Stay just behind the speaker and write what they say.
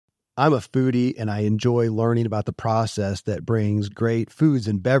I'm a foodie and I enjoy learning about the process that brings great foods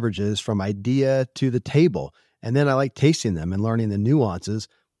and beverages from idea to the table. And then I like tasting them and learning the nuances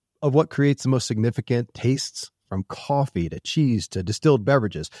of what creates the most significant tastes, from coffee to cheese to distilled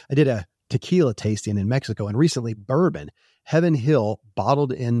beverages. I did a tequila tasting in Mexico and recently bourbon. Heaven Hill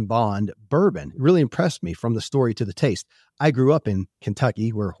bottled in bond bourbon really impressed me from the story to the taste. I grew up in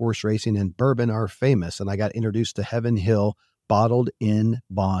Kentucky where horse racing and bourbon are famous, and I got introduced to Heaven Hill bottled in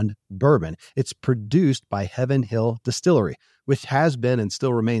bond bourbon. It's produced by Heaven Hill Distillery, which has been and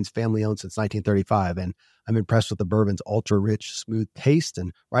still remains family owned since 1935. And I'm impressed with the bourbon's ultra rich, smooth taste.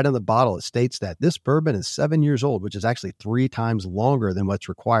 And right on the bottle, it states that this bourbon is 7 years old, which is actually 3 times longer than what's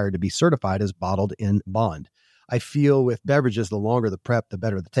required to be certified as bottled in bond. I feel with beverages, the longer the prep, the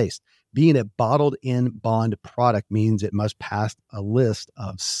better the taste. Being a bottled in bond product means it must pass a list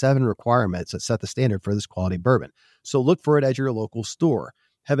of 7 requirements that set the standard for this quality bourbon. So look for it at your local store.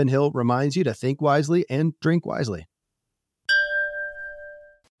 Heaven Hill reminds you to think wisely and drink wisely.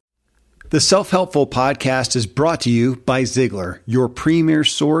 The Self-Helpful Podcast is brought to you by Ziglar, your premier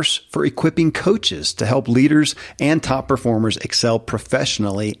source for equipping coaches to help leaders and top performers excel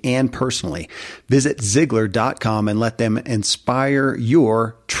professionally and personally. Visit Ziglar.com and let them inspire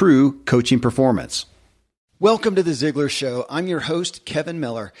your true coaching performance. Welcome to The Ziglar Show. I'm your host, Kevin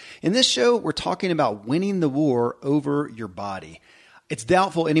Miller. In this show, we're talking about winning the war over your body. It's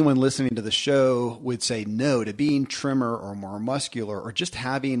doubtful anyone listening to the show would say no to being trimmer or more muscular or just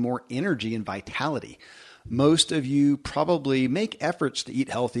having more energy and vitality. Most of you probably make efforts to eat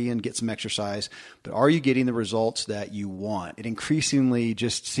healthy and get some exercise, but are you getting the results that you want? It increasingly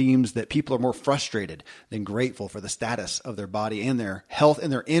just seems that people are more frustrated than grateful for the status of their body and their health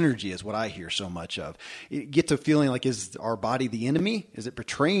and their energy is what I hear so much of. You get to feeling like, is our body the enemy? Is it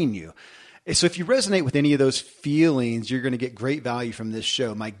betraying you? So if you resonate with any of those feelings, you're going to get great value from this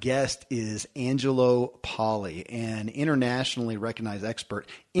show. My guest is Angelo Poli, an internationally recognized expert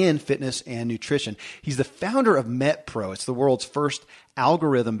in fitness and nutrition. He's the founder of MetPro. It's the world's first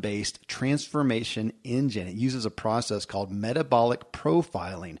algorithm-based transformation engine. It uses a process called metabolic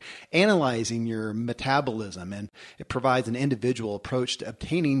profiling, analyzing your metabolism, and it provides an individual approach to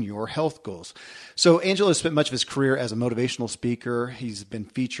obtaining your health goals. So Angelo spent much of his career as a motivational speaker. He's been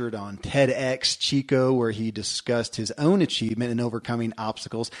featured on TEDx Chico, where he discussed his own achievement in overcoming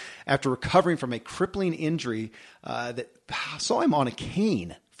obstacles after recovering from a crippling injury that saw him on a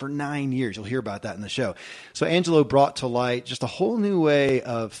cane for 9 years. You'll hear about that in the show. So Angelo brought to light just a whole new way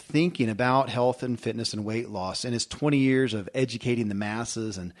of thinking about health and fitness and weight loss. In his 20 years of educating the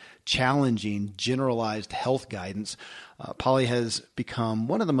masses and challenging generalized health guidance, Poli has become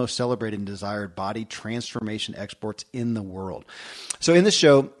one of the most celebrated and desired body transformation experts in the world. So in this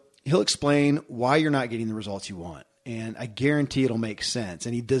show, he'll explain why you're not getting the results you want. And I guarantee it'll make sense.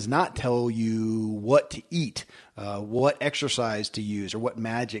 And he does not tell you what to eat, what exercise to use, or what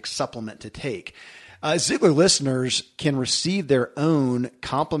magic supplement to take. Ziglar listeners can receive their own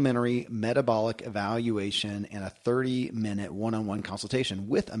complimentary metabolic evaluation and a 30-minute one-on-one consultation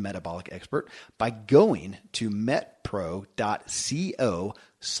with a metabolic expert by going to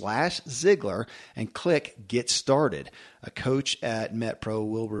metpro.co/Ziglar and click Get Started. A coach at MetPro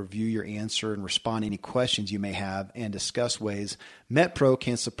will review your answer and respond to any questions you may have and discuss ways MetPro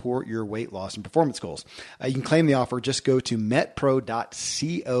can support your weight loss and performance goals. You can claim the offer. Just go to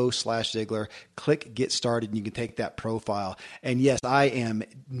metpro.co/Ziglar, click Get Started, and you can take that profile. And yes, I am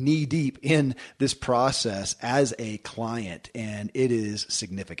knee deep in this process as a client, and it is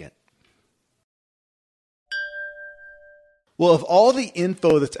significant. Well, of all the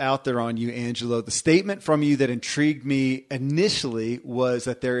info that's out there on you, Angelo, the statement from you that intrigued me initially was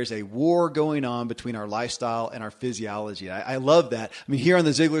that there is a war going on between our lifestyle and our physiology. I love that. I mean, here on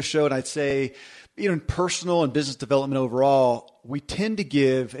the Ziglar Show, and I'd say, in personal and business development overall, we tend to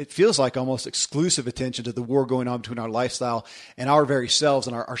give, it feels like almost exclusive attention to the war going on between our lifestyle and our very selves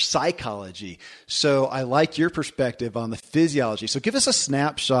and our psychology. So I like your perspective on the physiology. So give us a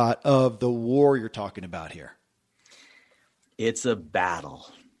snapshot of the war you're talking about here. It's a battle.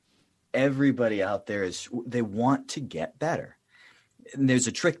 Everybody out there they want to get better. And there's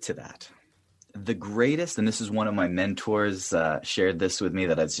a trick to that. The greatest, and this is one of my mentors shared this with me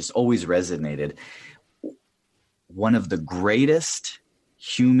that has just always resonated. One of the greatest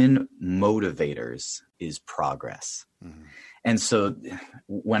human motivators is progress. Mm-hmm. And so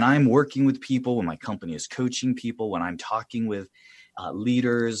when I'm working with people, when my company is coaching people, when I'm talking with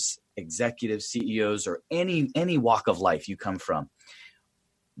leaders, executives, CEOs, or any walk of life you come from,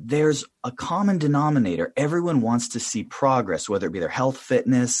 there's a common denominator. Everyone wants to see progress, whether it be their health,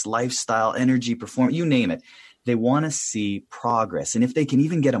 fitness, lifestyle, energy, performance, you name it. They want to see progress. And if they can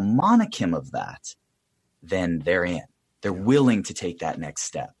even get a monicum of that, then they're in. They're willing to take that next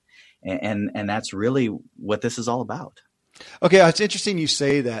step. And that's really what this is all about. Okay, it's interesting you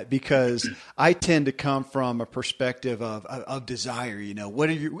say that, because I tend to come from a perspective of desire. What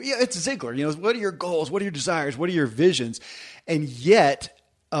are it's Ziglar. What are your goals? What are your desires? What are your visions? And yet,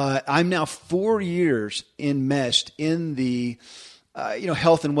 I'm now 4 years enmeshed in the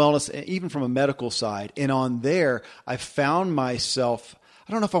health and wellness, even from a medical side. And on there, I found myself,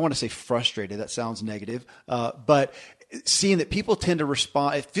 I don't know if I want to say frustrated. That sounds negative, but seeing that people tend to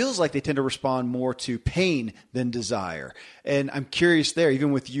respond, it feels like they tend to respond more to pain than desire. And I'm curious there,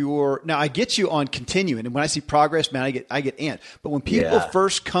 even with now I get you on continuing. And when I see progress, man, I get amped. But when people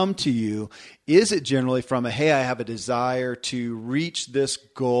first come to you, is it generally from hey, I have a desire to reach this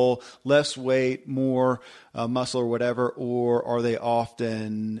goal, less weight, more muscle or whatever, or are they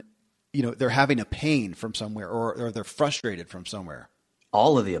often, they're having a pain from somewhere, or they're frustrated from somewhere?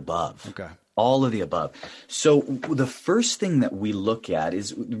 All of the above. Okay. All of the above. So the first thing that we look at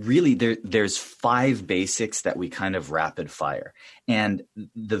is really there's 5 basics that we kind of rapid fire. And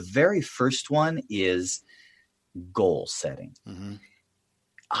the very first one is goal setting. Mm-hmm.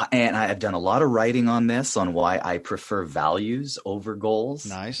 And I've done a lot of writing on this, on why I prefer values over goals.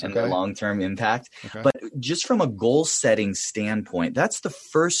 Nice. And their long-term impact. Okay. But just from a goal setting standpoint, that's the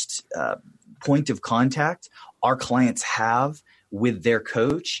first point of contact our clients have with their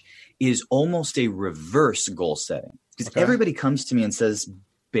coach, is almost a reverse goal setting. Because everybody comes to me and says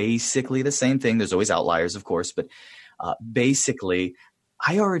basically the same thing. There's always outliers, of course, but basically,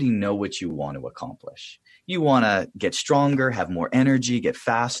 I already know what you want to accomplish. You want to get stronger, have more energy, get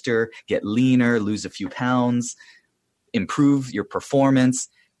faster, get leaner, lose a few pounds, improve your performance.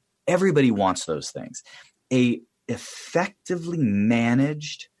 Everybody wants those things. A effectively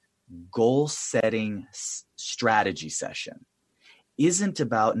managed goal setting strategy session isn't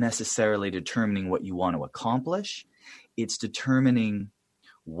about necessarily determining what you want to accomplish. It's determining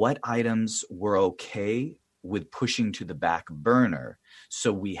what items we're okay with pushing to the back burner,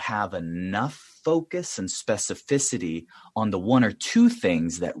 so we have enough focus and specificity on the 1 or 2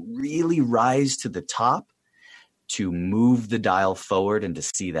 things that really rise to the top to move the dial forward and to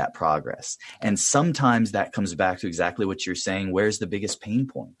see that progress. And sometimes that comes back to exactly what you're saying. Where's the biggest pain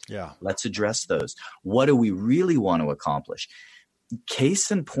point? Yeah. Let's address those. What do we really want to accomplish? Case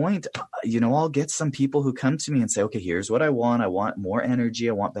in point, I'll get some people who come to me and say, okay, here's what I want. I want more energy.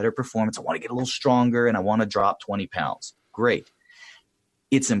 I want better performance. I want to get a little stronger, and I want to drop 20 pounds. Great.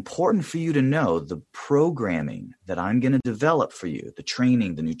 It's important for you to know the programming that I'm going to develop for you, the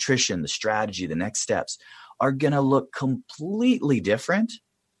training, the nutrition, the strategy, the next steps are going to look completely different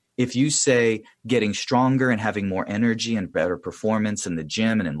if you say getting stronger and having more energy and better performance in the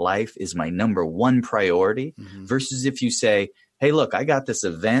gym and in life is my number 1 priority, versus if you say, hey, look, I got this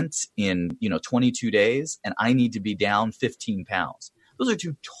event in 22 days and I need to be down 15 pounds. Those are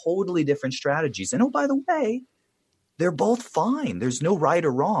 2 totally different strategies. And oh, by the way, they're both fine. There's no right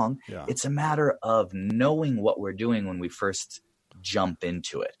or wrong. Yeah. It's a matter of knowing what we're doing when we first jump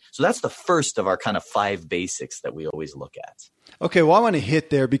into it. So that's the first of our kind of 5 basics that we always look at. Okay, well, I want to hit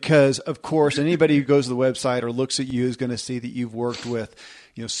there because, of course, anybody who goes to the website or looks at you is going to see that you've worked with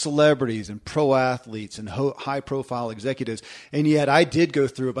celebrities and pro athletes and high profile executives. And yet I did go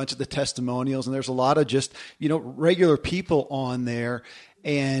through a bunch of the testimonials, and there's a lot of just, regular people on there.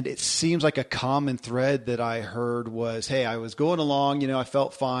 And it seems like a common thread that I heard was, hey, I was going along, I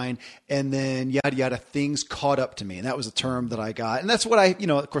felt fine. And then yada, yada, things caught up to me. And that was a term that I got. And that's what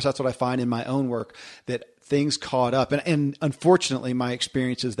of course, that's what I find in my own work, that things caught up. And unfortunately, my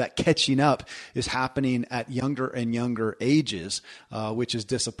experience is that catching up is happening at younger and younger ages, which is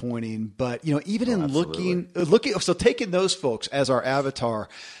disappointing. But, even in looking, so taking those folks as our avatar,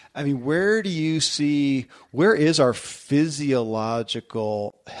 I mean, where is our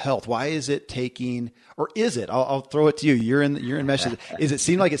physiological health? Why is it taking, or is it, I'll throw it to you. You're in mesh. Is it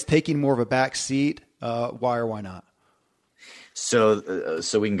seem like it's taking more of a back seat? Why or why not? So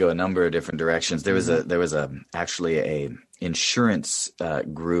we can go a number of different directions. There was actually a insurance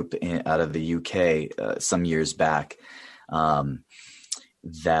group out of the UK some years back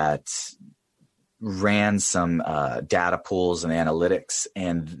that ran some data pools and analytics,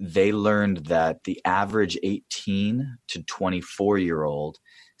 and they learned that the average 18 to 24-year-old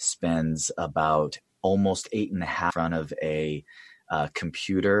spends about almost 8.5 in front of a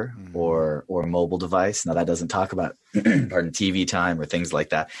computer or mobile device. Now that doesn't talk about TV time or things like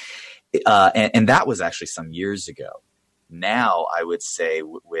that. And that was actually some years ago. Now I would say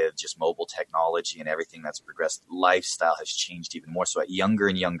with just mobile technology and everything that's progressed, lifestyle has changed even more. So at younger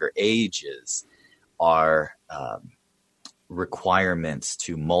and younger ages, our requirements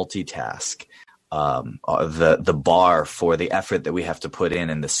to multitask, the bar for the effort that we have to put in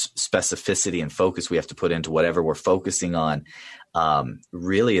and the specificity and focus we have to put into whatever we're focusing on,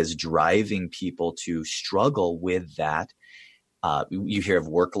 really is driving people to struggle with that. You hear of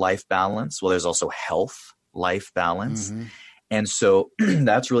work-life balance. Well, there's also health-life balance. Mm-hmm. And so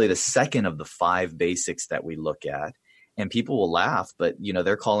that's really the second of the 5 basics that we look at. And people will laugh, but,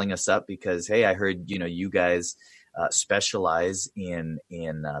 they're calling us up because, hey, I heard, you guys specialize in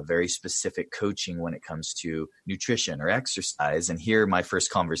very specific coaching when it comes to nutrition or exercise. And here, my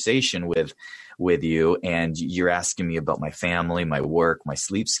first conversation with you, and you're asking me about my family, my work, my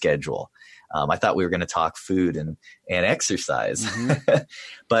sleep schedule. I thought we were going to talk food and exercise, mm-hmm.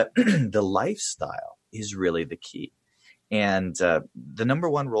 But the lifestyle is really the key. And the number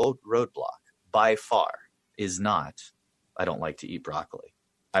one roadblock by far is not, I don't like to eat broccoli,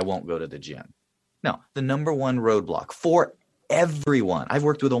 I won't go to the gym. No, the number one roadblock for everyone, I've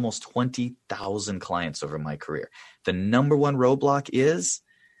worked with almost 20,000 clients over my career. The number one roadblock is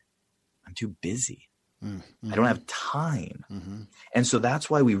I'm too busy. Mm-hmm. I don't have time. Mm-hmm. And so that's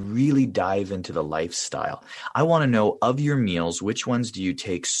why we really dive into the lifestyle. I want to know, of your meals, which ones do you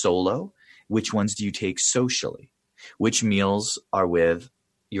take solo? Which ones do you take socially? Which meals are with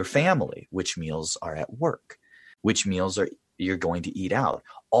your family? Which meals are at work? Which meals are you're going to eat out?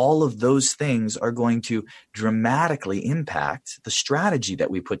 All of those things are going to dramatically impact the strategy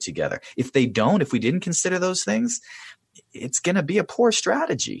that we put together. If we didn't consider those things, it's going to be a poor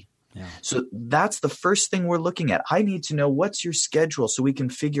strategy. Yeah. So that's the first thing we're looking at. I need to know what's your schedule so we can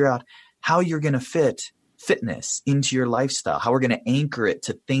figure out how you're going to fit fitness into your lifestyle, how we're going to anchor it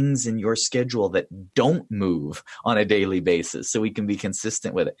to things in your schedule that don't move on a daily basis so we can be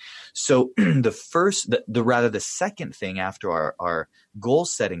consistent with it. So the second thing after our goal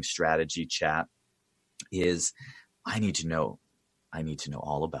setting strategy chat is I need to know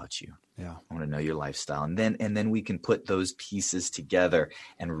all about you. Yeah. I want to know your lifestyle. And then we can put those pieces together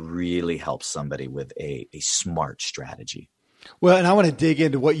and really help somebody with a smart strategy. Well, and I want to dig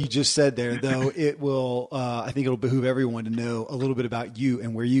into what you just said there, though. It will, I think it'll behoove everyone to know a little bit about you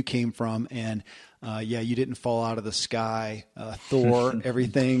and where you came from. And you didn't fall out of the sky, Thor,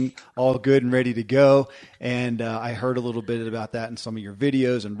 everything all good and ready to go. And I heard a little bit about that in some of your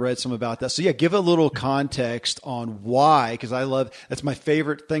videos and read some about that. So give a little context on why, because that's my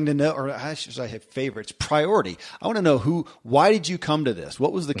favorite thing to know, or I should say it's priority. I want to know why did you come to this?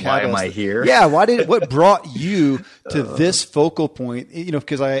 What was the catalyst? Why am I here? Yeah. What brought you to this focal point?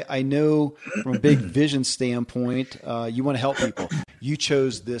 Because I know from a big vision standpoint, you want to help people. You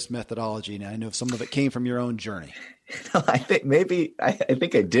chose this methodology, and I know some of it came from your own journey. I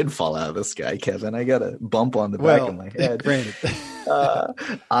think I did fall out of the sky, Kevin. I got a bump on the back of my head. Granted.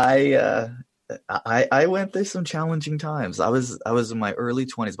 I went through some challenging times. I was in my early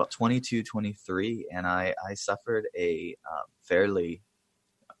 20s, about 22, 23, and I suffered a fairly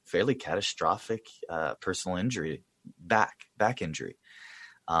catastrophic personal injury, back injury.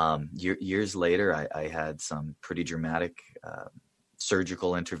 Years later, I had some pretty dramatic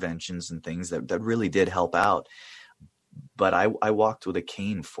surgical interventions and things that really did help out. But I walked with a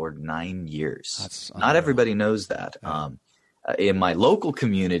cane for 9 years. Not everybody knows that. Yeah. In my local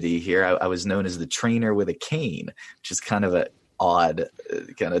community here, I was known as the trainer with a cane, which is kind of an odd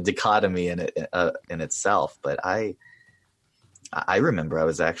kind of dichotomy in itself. But I remember I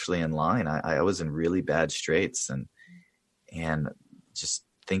was actually in line. I was in really bad straits and just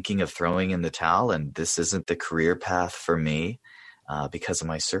thinking of throwing in the towel, and this isn't the career path for me because of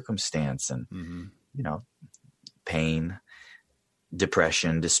my circumstance and, pain,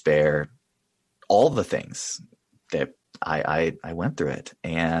 depression, despair, all the things that I went through it.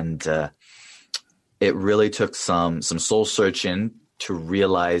 And it really took some soul searching to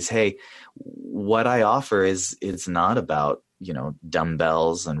realize, hey, what I offer is not about,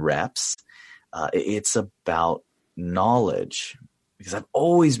 dumbbells and reps. It's about knowledge, because I've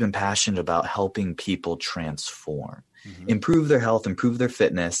always been passionate about helping people transform, improve their health, improve their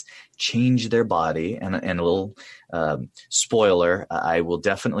fitness, change their body. And a little spoiler, I will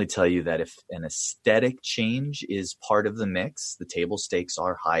definitely tell you that if an aesthetic change is part of the mix, the table stakes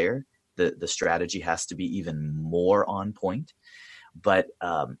are higher. The strategy has to be even more on point. But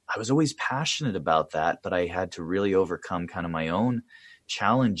I was always passionate about that, but I had to really overcome kind of my own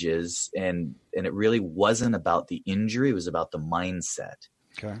challenges, and it really wasn't about the injury. It was about the mindset.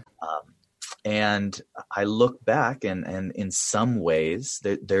 Okay. And I look back and in some ways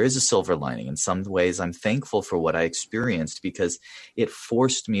there is a silver lining. In some ways I'm thankful for what I experienced, because it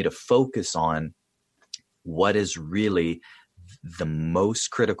forced me to focus on what is really the most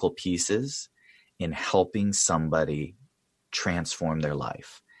critical pieces in helping somebody transform their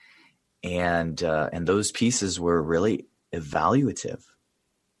life. And those pieces were really evaluative,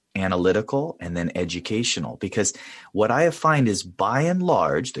 analytical, and then educational. Because what I have found is, by and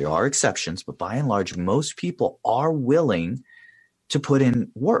large, there are exceptions, but by and large, most people are willing to put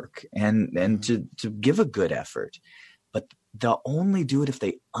in work and to give a good effort. But they'll only do it if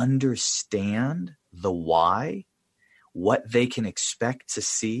they understand the why, what they can expect to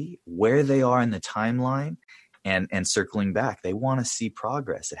see, where they are in the timeline, and circling back. They want to see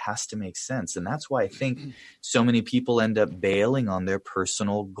progress. It has to make sense. And that's why I think so many people end up bailing on their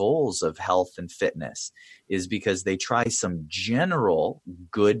personal goals of health and fitness, is because they try some general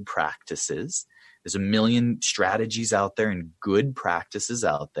good practices. There's a million strategies out there and good practices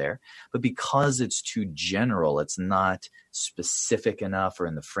out there, but because it's too general, it's not specific enough or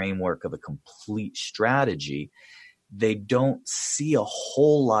in the framework of a complete strategy, they don't see a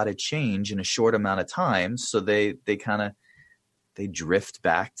whole lot of change in a short amount of time. So they drift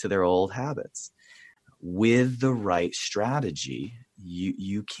back to their old habits. With the right strategy,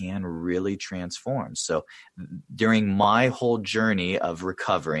 you can really transform. So during my whole journey of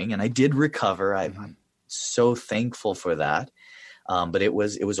recovering, and I did recover, I'm so thankful for that. But it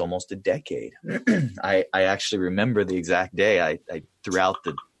was almost a decade. I actually remember the exact day I threw out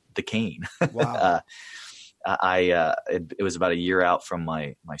the cane. Wow. It was about a year out from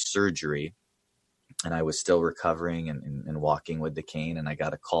my surgery, and I was still recovering and walking with the cane. And I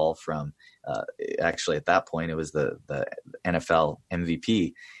got a call from, actually at that point, it was the NFL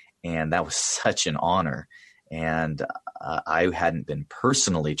MVP. And that was such an honor. And I hadn't been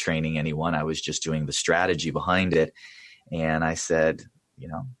personally training anyone. I was just doing the strategy behind it. And I said,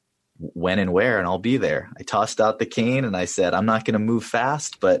 when and where, and I'll be there. I tossed out the cane and I said, I'm not going to move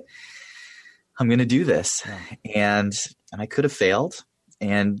fast, but I'm going to do this. And I could have failed.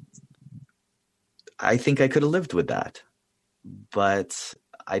 And I think I could have lived with that, but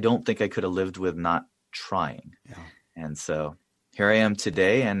I don't think I could have lived with not trying. Yeah. And so here I am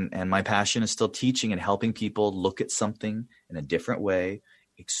today, and my passion is still teaching and helping people look at something in a different way,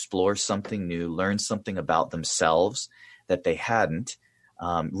 explore something new, learn something about themselves that they hadn't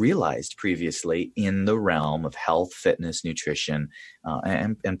realized previously in the realm of health, fitness, nutrition,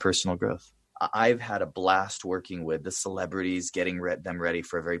 and personal growth. I've had a blast working with the celebrities, getting them ready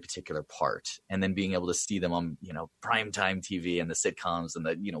for a very particular part, and then being able to see them on, primetime TV and the sitcoms and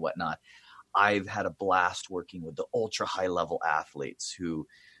the, whatnot. I've had a blast working with the ultra high level athletes who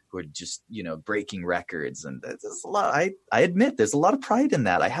are just, breaking records. And there's a lot, I admit there's a lot of pride in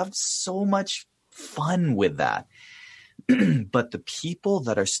that. I have so much fun with that. But the people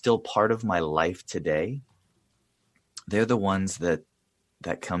that are still part of my life today, they're the ones that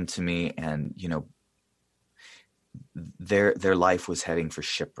come to me and, their life was heading for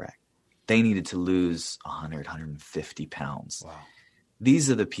shipwreck. They needed to lose 100, 150 pounds. Wow. These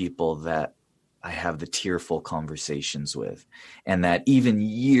are the people that I have the tearful conversations with, and that even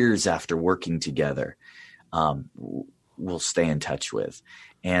years after working together, we'll stay in touch with.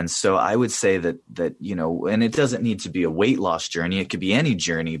 And so I would say that, and it doesn't need to be a weight loss journey. It could be any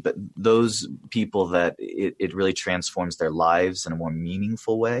journey, but those people that it really transforms their lives in a more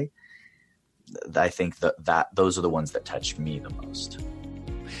meaningful way, I think that those are the ones that touch me the most.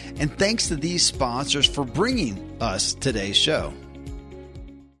 And thanks to these sponsors for bringing us today's show.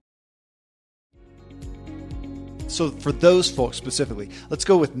 So for those folks specifically, let's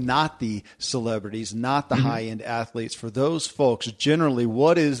go with not the celebrities, not the high-end athletes. For those folks, generally,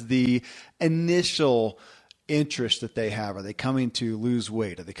 what is the initial interest that they have? Are they coming to lose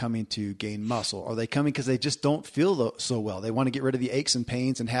weight? Are they coming to gain muscle? Are they coming because they just don't feel so well? They want to get rid of the aches and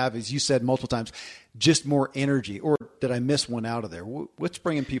pains and have, as you said multiple times, just more energy. Or did I miss one out of there? What's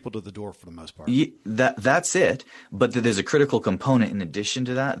bringing people to the door for the most part? That's it. But there's a critical component in addition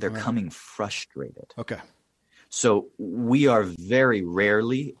to that. They're coming frustrated. Okay. So we are very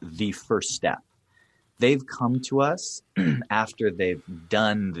rarely the first step. They've come to us after they've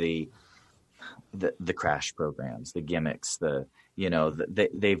done the crash programs, the gimmicks,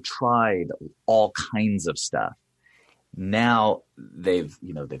 they've tried all kinds of stuff. Now they've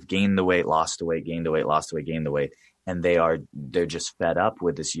gained the weight, lost the weight, gained the weight, lost the weight, gained the weight, and they're just fed up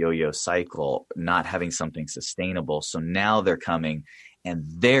with this yo-yo cycle, not having something sustainable. So now they're coming and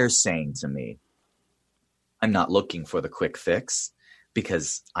they're saying to me, I'm not looking for the quick fix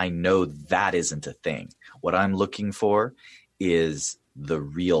because I know that isn't a thing. What I'm looking for is the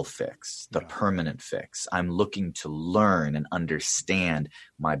real fix, the permanent fix. I'm looking to learn and understand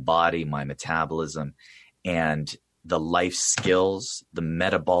my body, my metabolism, and the life skills, the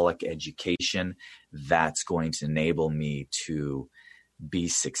metabolic education that's going to enable me to be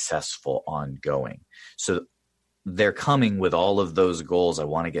successful ongoing. So they're coming with all of those goals. I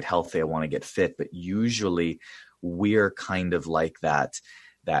want to get healthy. I want to get fit. But usually we're kind of like that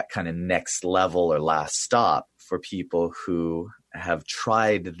kind of next level or last stop for people who have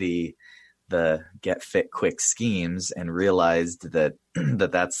tried the get fit quick schemes and realized that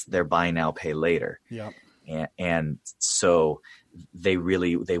that's their buy now, pay later. Yeah. And so they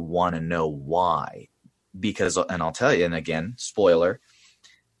want to know why, because, and I'll tell you, and again, spoiler,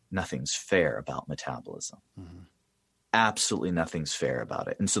 nothing's fair about metabolism. Mm-hmm. Absolutely nothing's fair about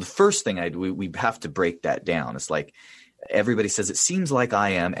it. And so the first thing we have to break that down. It's like everybody says, it seems like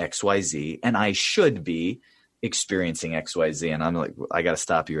I am XYZ and I should be experiencing XYZ. And I'm like, I got to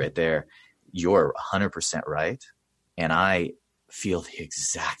stop you right there. You're 100% right. And I feel the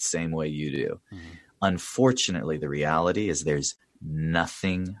exact same way you do. Mm-hmm. Unfortunately, the reality is there's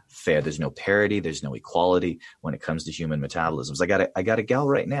nothing fair. There's no parity. There's no equality when it comes to human metabolisms. I got a gal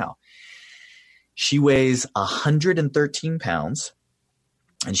right now. She weighs 113 pounds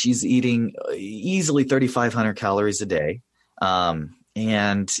and she's eating easily 3,500 calories a day.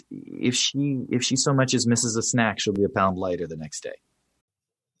 And if she so much as misses a snack, she'll be a pound lighter the next day.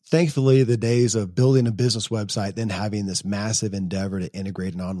 Thankfully, the days of building a business website, then having this massive endeavor to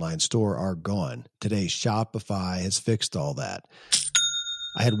integrate an online store are gone. Today, Shopify has fixed all that.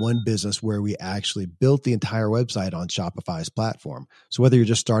 I had one business where we actually built the entire website on Shopify's platform. So whether you're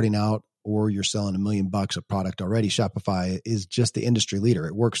just starting out or you're selling $1 million of product already, Shopify is just the industry leader.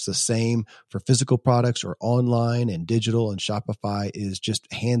 It works the same for physical products or online and digital, and Shopify is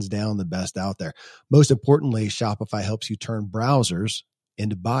just hands down the best out there. Most importantly, Shopify helps you turn browsers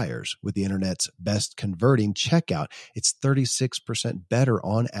into buyers with the internet's best converting checkout. It's 36% better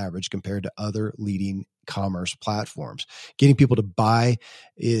on average compared to other leading commerce platforms. Getting people to buy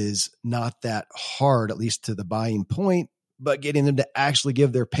is not that hard, at least to the buying point, but getting them to actually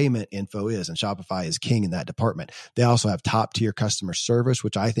give their payment info is, and Shopify is king in that department. They also have top tier customer service,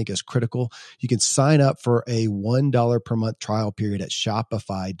 which I think is critical. You can sign up for a $1 per month trial period at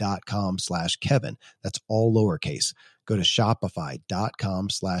shopify.com/Kevin. That's all lowercase. Go to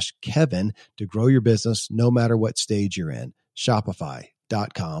shopify.com/Kevin to grow your business no matter what stage you're in.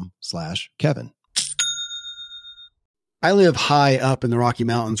 Shopify.com/Kevin. I live high up in the Rocky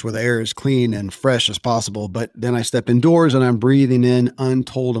Mountains where the air is clean and fresh as possible, but then I step indoors and I'm breathing in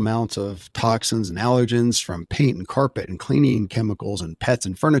untold amounts of toxins and allergens from paint and carpet and cleaning chemicals and pets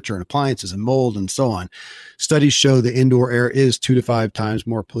and furniture and appliances and mold and so on. Studies show the indoor air is 2 to 5 times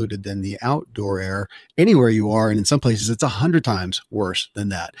more polluted than the outdoor air anywhere you are, and in some places it's 100 times worse than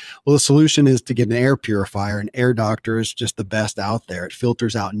that. Well, the solution is to get an air purifier, and Air Doctor is just the best out there. It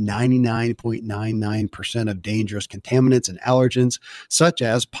filters out 99.99% of dangerous contaminants and allergens such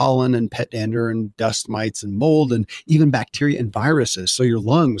as pollen and pet dander and dust mites and mold and even bacteria and viruses, so your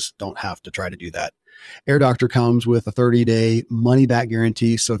lungs don't have to try to do that. Air Doctor comes with a 30-day money-back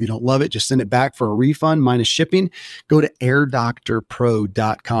guarantee, so if you don't love it, just send it back for a refund minus shipping. Go to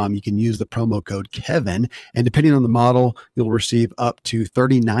airdoctorpro.com. You can use the promo code Kevin, and depending on the model, you'll receive up to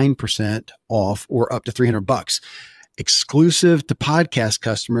 39% off or up to $300. Exclusive to podcast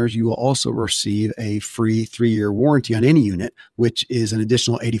customers, you will also receive a free 3-year warranty on any unit, which is an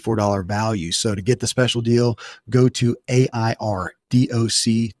additional $84 value. So to get the special deal, go to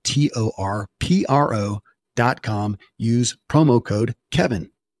airdoctorpro.com. Use promo code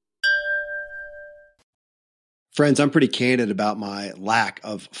Kevin. Friends, I'm pretty candid about my lack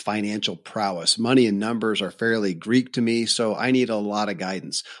of financial prowess. Money and numbers are fairly Greek to me, so I need a lot of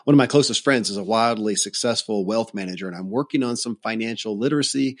guidance. One of my closest friends is a wildly successful wealth manager, and I'm working on some financial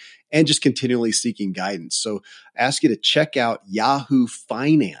literacy and just continually seeking guidance. So I ask you to check out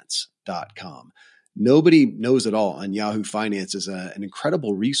yahoofinance.com. Nobody knows it all, and Yahoo Finance is an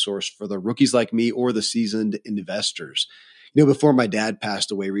incredible resource for the rookies like me or the seasoned investors. You know, before my dad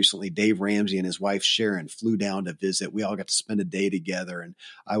passed away recently, Dave Ramsey and his wife Sharon flew down to visit. We all got to spend a day together, and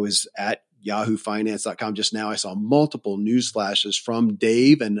I was at yahoofinance.com just now. I saw multiple news flashes from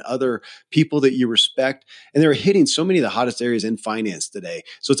Dave and other people that you respect, and they're hitting so many of the hottest areas in finance today.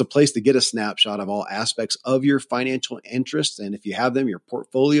 So it's a place to get a snapshot of all aspects of your financial interests, and if you have them, your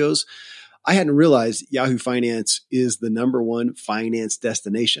portfolios. I hadn't realized Yahoo Finance is the #1 finance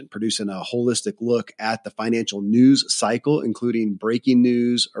destination, producing a holistic look at the financial news cycle, including breaking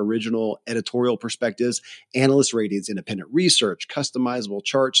news, original editorial perspectives, analyst ratings, independent research, customizable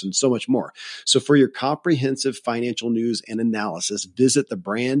charts, and so much more. So for your comprehensive financial news and analysis, visit the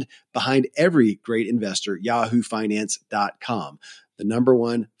brand behind every great investor, yahoofinance.com, the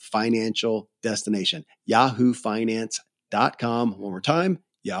 #1 financial destination, yahoofinance.com. One more time,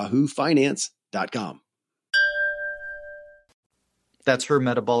 yahoofinance.com. That's her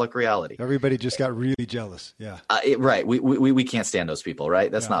metabolic reality. Everybody just got really jealous. Yeah. Right. We can't stand those people,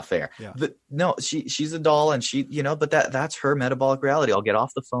 right? That's not fair. Yeah. No, she's a doll, and she, but that's her metabolic reality. I'll get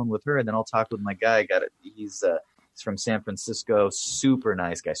off the phone with her, and then I'll talk with my guy. He's from San Francisco, super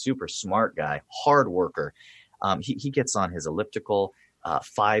nice guy, super smart guy, hard worker. He gets on his elliptical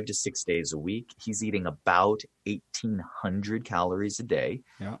 5 to 6 days a week. He's eating about 1,800 calories a day,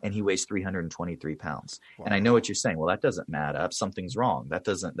 and he weighs 323 pounds. Wow. And I know what you're saying. Well, that doesn't add up. Something's wrong. That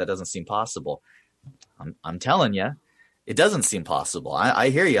doesn't seem possible. I'm telling you, it doesn't seem possible. I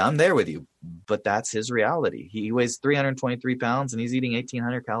hear you. I'm there with you. But that's his reality. He weighs 323 pounds, and he's eating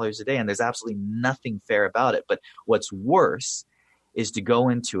 1,800 calories a day, and there's absolutely nothing fair about it. But what's worse is to go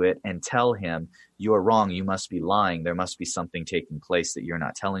into it and tell him, you're wrong, you must be lying, there must be something taking place that you're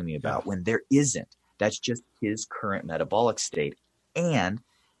not telling me about, when there isn't. That's just his current metabolic state. And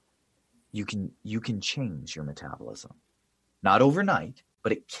you can change your metabolism. Not overnight,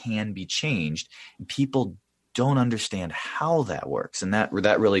 but it can be changed. And people don't understand how that works. And that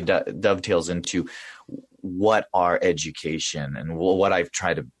really dovetails into what our education and what I've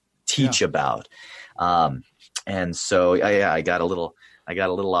tried to teach about. And so I got a little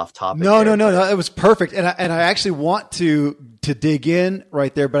off topic. No, it was perfect. And I actually want to dig in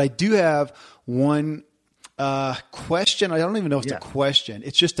right there, but I do have one question. I don't even know if it's a question.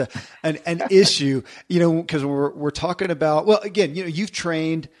 It's just an issue, because we're talking about, well, again, you've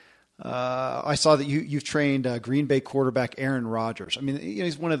trained, I saw that you've trained Green Bay quarterback Aaron Rodgers. I mean,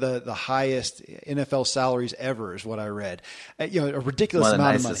 he's one of the highest NFL salaries ever, is what I read. A ridiculous amount of money.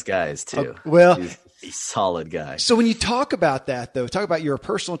 One of the nicest guys too. Well, he's a solid guy. So when you talk about that, though, talk about you're a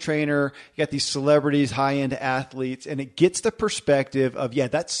personal trainer, you got these celebrities, high-end athletes, and it gets the perspective of,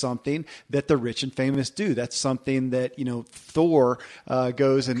 that's something that the rich and famous do. That's something that, Thor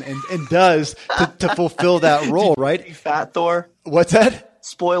goes and does to fulfill that role, right? Fat Thor? What's that?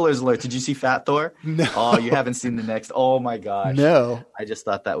 Spoilers alert. Did you see Fat Thor? No. Oh, you haven't seen the next. Oh my gosh. No. I just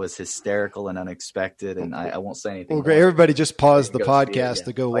thought that was hysterical and unexpected, and I won't say anything. Well, great. Everybody just pause the podcast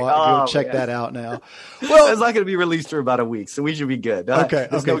to go check that out now. Well, it's not going to be released for about a week, so we should be good. Okay.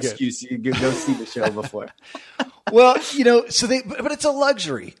 There's no excuse. You can go see the show before. Well, but it's a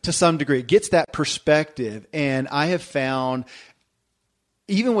luxury to some degree. It gets that perspective. And I have found,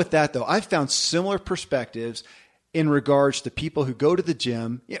 even with that though, I've found similar perspectives in regards to people who go to the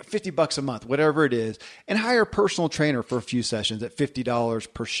gym, $50 a month, whatever it is, and hire a personal trainer for a few sessions at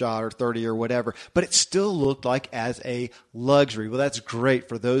 $50 per shot or $30 or whatever, but it still looked like as a luxury. Well, that's great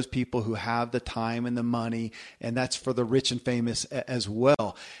for those people who have the time and the money, and that's for the rich and famous as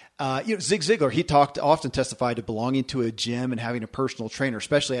well. Zig Ziglar, he often testified to belonging to a gym and having a personal trainer,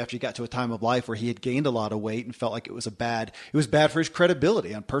 especially after he got to a time of life where he had gained a lot of weight and felt like it was bad for his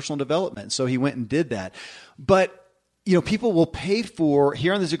credibility on personal development. So he went and did that. But people will pay for,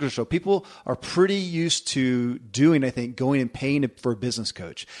 here on the Ziglar Show, people are pretty used to doing, I think, going and paying for a business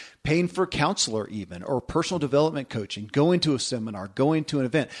coach, paying for a counselor even, or personal development coaching, going to a seminar, going to an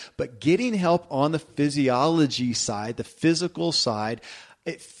event. But getting help on the physiology side, the physical side,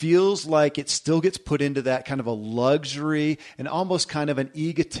 it feels like it still gets put into that kind of a luxury and almost kind of an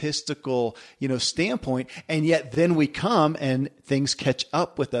egotistical, standpoint. And yet then we come and things catch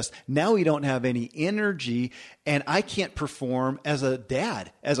up with us. Now we don't have any energy, and I can't perform as a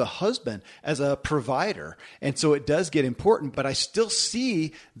dad, as a husband, as a provider. And so it does get important, but I still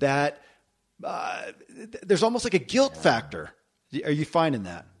see that there's almost like a guilt factor. Are you finding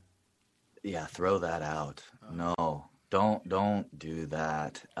that? Yeah, throw that out. No. Don't do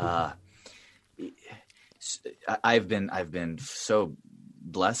that. I've been so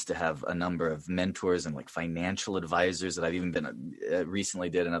blessed to have a number of mentors and like financial advisors that I've even been recently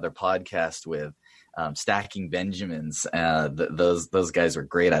did another podcast with, Stacking Benjamins. Those guys are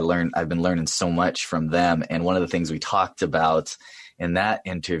great. I've been learning so much from them. And one of the things we talked about in that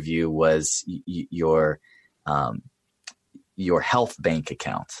interview was your health bank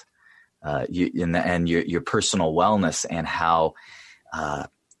account. And your personal wellness, and how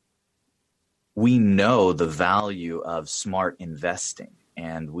we know the value of smart investing,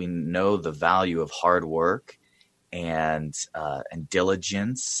 and we know the value of hard work and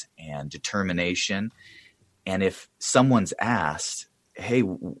diligence and determination. And if someone's asked, hey,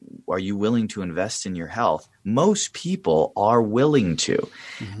 are you willing to invest in your health? Most people are willing to.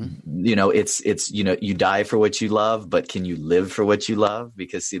 Mm-hmm. It's you die for what you love, but can you live for what you love?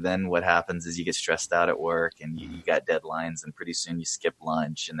 Because see, then what happens is you get stressed out at work, and you got deadlines, and pretty soon you skip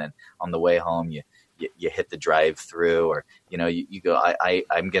lunch, and then on the way home you hit the drive-through, or you go,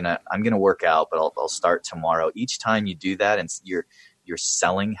 I'm gonna work out, but I'll start tomorrow. Each time you do that, and you're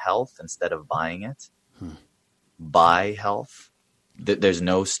selling health instead of buying it. Buy health. There's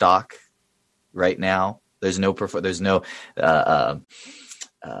no stock right now. There's no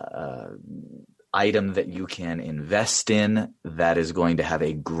item that you can invest in that is going to have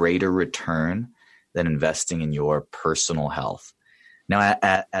a greater return than investing in your personal health. Now,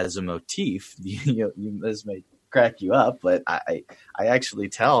 as a motif, this may crack you up, but I actually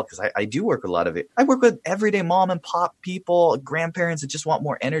tell, because I do work with a lot of it. I work with everyday mom and pop people, grandparents that just want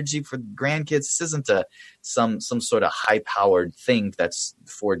more energy for grandkids. This isn't some sort of high powered thing that's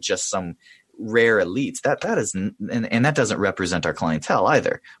for just some rare elites. That is, and that doesn't represent our clientele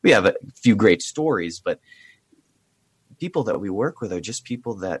either. We have a few great stories, but people that we work with are just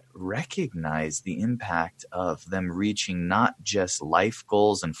people that recognize the impact of them reaching not just life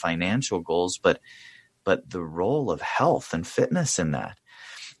goals and financial goals, but the role of health and fitness in that.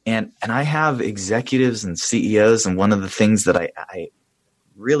 And I have executives and CEOs, and one of the things that I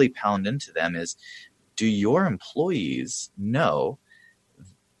really pound into them is, do your employees know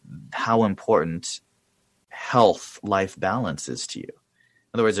how important health life balance is to you?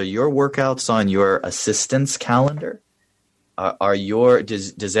 In other words, are your workouts on your assistant's calendar?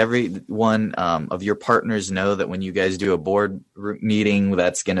 Does every one of your partners know that when you guys do a board meeting,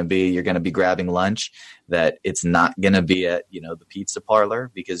 you're going to be grabbing lunch, that it's not going to be at the pizza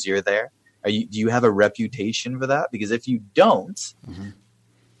parlor because you're there? Do you have a reputation for that? Because if you don't,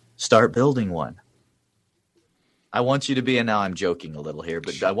 start building one. I want you to be, and now I'm joking a little here,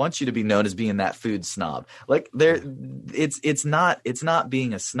 but I want you to be known as being that food snob. Like it's not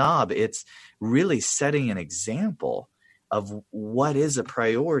being a snob. It's really setting an example of what is a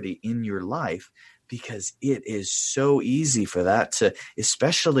priority in your life, because it is so easy for that to,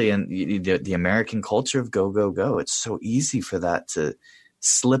 especially in the American culture of go, go, go. It's so easy for that to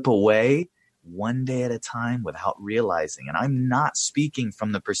slip away one day at a time without realizing. And I'm not speaking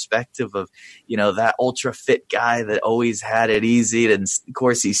from the perspective of, that ultra fit guy that always had it easy. And of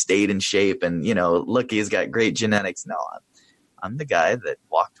course he stayed in shape and, look, he's got great genetics. No, I'm the guy that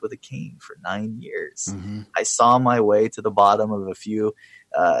walked with a cane for 9 years. Mm-hmm. I saw my way to the bottom of a few,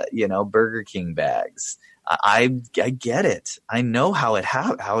 Burger King bags. I get it. I know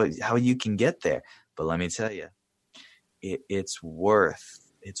how you can get there. But let me tell you, it's worth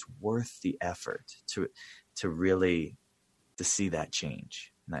the effort to really to see that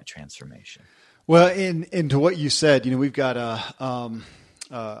change and that transformation. Well, into what you said, we've got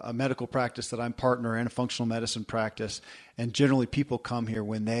a medical practice that I'm partner in, a functional medicine practice. And generally people come here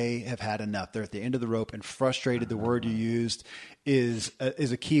when they have had enough. They're at the end of the rope, and frustrated, the word you used, is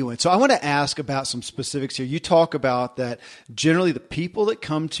a key one. So I want to ask about some specifics here. You talk about that generally the people that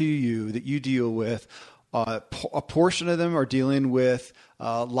come to you that you deal with, a portion of them are dealing with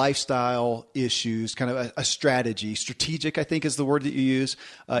lifestyle issues, kind of a strategic, I think is the word that you use,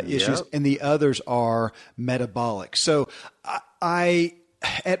 issues, yep. And the others are metabolic. So I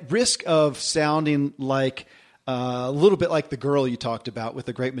at risk of sounding like a little bit like the girl you talked about with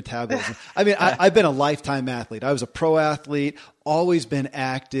the great metabolism. I mean, I've been a lifetime athlete. I was a pro athlete, always been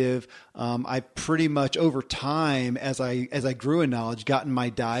active. I pretty much over time, as I grew in knowledge, gotten my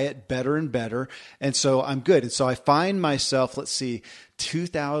diet better and better. And so I'm good. And so I find myself,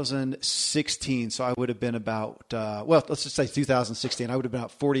 2016. So I would have been about, let's just say 2016. I would have been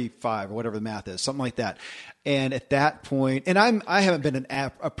about 45 or whatever the math is, something like that. And at that point, and I haven't been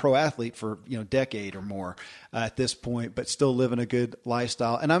a pro athlete for, decade or more at this point, but still living a good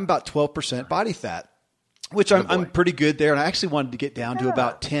lifestyle. And I'm about 12% body fat, which I'm pretty good there. And I actually wanted to get down to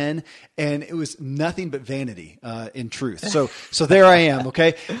about 10, and it was nothing but vanity, in truth. So there I am.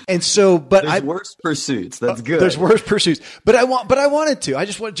 Okay. And so, but there's worse pursuits. That's good. There's worse pursuits, but I wanted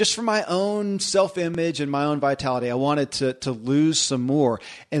to, just for my own self-image and my own vitality, I wanted to lose some more.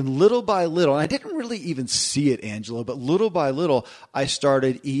 And little by little, and I didn't really even see it, Angelo, but little by little, I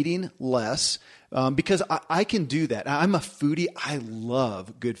started eating less. Because I can do that. I'm a foodie. I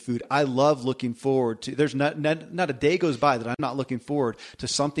love good food. I love looking forward to, there's not a day goes by that I'm not looking forward to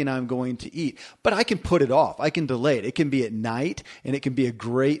something I'm going to eat, but I can put it off. I can delay it. It can be at night, and it can be a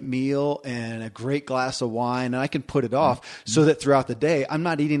great meal and a great glass of wine, and I can put it off so that throughout the day, I'm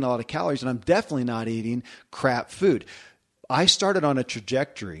not eating a lot of calories, and I'm definitely not eating crap food. I started on a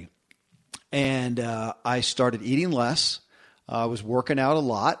trajectory, and I started eating less. I was working out a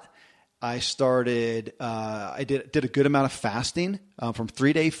lot. I started, I did a good amount of fasting, from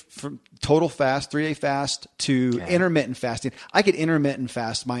total fast, 3-day fast to intermittent fasting. I could intermittent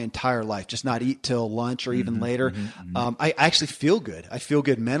fast my entire life, just not eat till lunch or even later. I actually feel good. I feel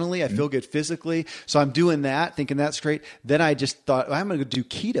good mentally. I feel good physically. So I'm doing that, thinking that's great. Then I just thought, well, I'm going to do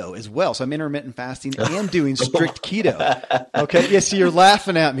keto as well. So I'm intermittent fasting and doing strict keto. Okay. Yeah. See, you're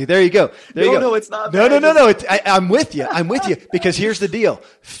laughing at me. There you go. No, it's not. No. I'm with you. Because here's the deal.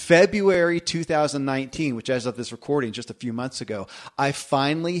 February 2019, which as of this recording, just a few months ago, I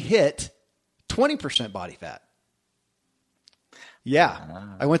finally hit 20% body fat. Yeah.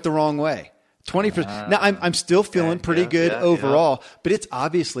 I went the wrong way. 20%. Now I'm still feeling pretty good overall, but it's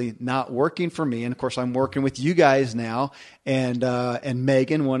obviously not working for me. And of course I'm working with you guys now and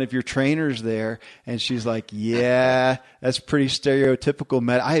Megan, one of your trainers there. And she's like, yeah, that's pretty stereotypical.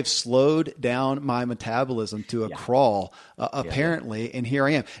 I have slowed down my metabolism to a crawl, apparently. And here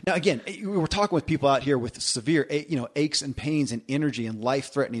I am. Now, again, we're talking with people out here with severe, aches and pains and energy and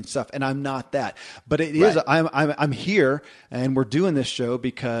life threatening stuff. And I'm not that, but it is, I'm here and we're doing this show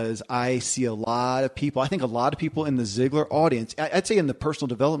because I see a lot of people. I think a lot of people in the Ziglar audience, I'd say in the personal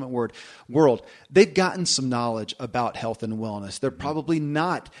development world, they've gotten some knowledge about health and wellness. They're probably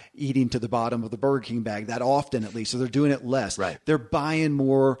not eating to the bottom of the Burger King bag that often, at least. So they're doing it less. Right. They're buying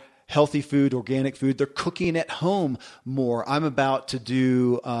more healthy food, organic food. They're cooking at home more. I'm about to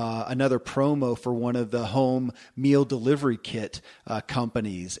do another promo for one of the home meal delivery kit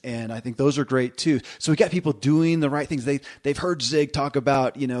companies. And I think those are great too. So we got people doing the right things. They've heard Zig talk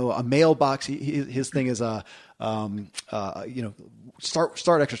about, a mailbox. His thing is,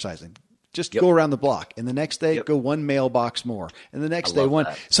 start exercising. Just go around the block. And the next day, go one mailbox more. And the next day, one.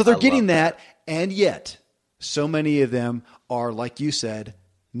 So they're getting that. And yet, so many of them are, like you said,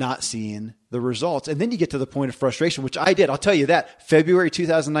 not seeing the results. And then you get to the point of frustration, which I did. I'll tell you that February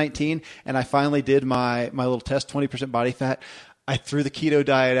 2019. And I finally did my little test, 20% body fat. I threw the keto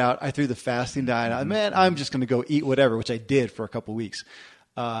diet out. I threw the fasting diet out. Man, I'm just going to go eat whatever, which I did for a couple of weeks.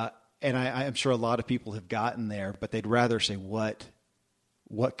 And I'm sure a lot of people have gotten there, but they'd rather say, what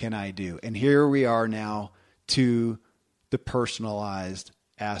can I do? And here we are now to the personalized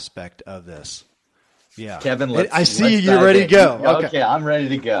aspect of this. Yeah. Kevin, I see you're ready to go. Okay, I'm ready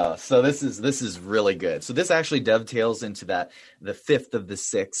to go. So this is really good. So this actually dovetails into the fifth of the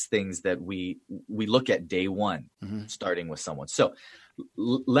six things that we look at day one, starting with someone. So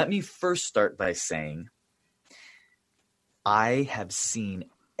let me first start by saying I have seen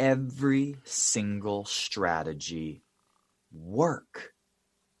every single strategy work.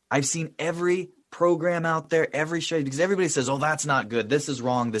 I've seen every program out there, every strategy, because everybody says, oh, that's not good. This is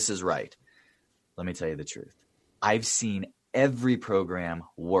wrong. This is right. Let me tell you the truth. I've seen every program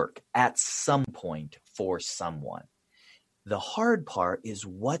work at some point for someone. The hard part is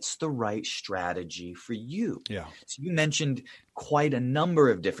what's the right strategy for you? Yeah. So you mentioned quite a number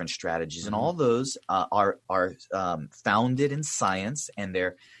of different strategies, and all those are founded in science, and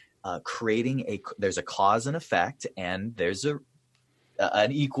they're there's a cause and effect, and there's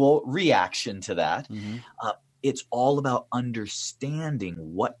an equal reaction to that. It's all about understanding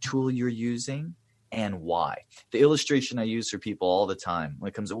what tool you're using and why. The illustration I use for people all the time when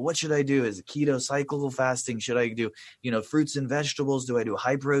it comes to what should I do? Is it keto, cyclical fasting? Should I do, fruits and vegetables? Do I do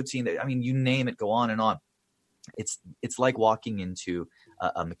high protein? I mean, you name it, go on and on. It's like walking into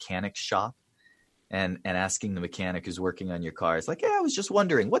a mechanic's shop and asking the mechanic who's working on your car. It's like, I was just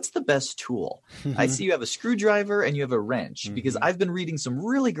wondering, what's the best tool? I see you have a screwdriver and you have a wrench, because I've been reading some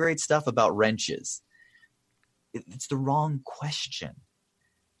really great stuff about wrenches. It's the wrong question.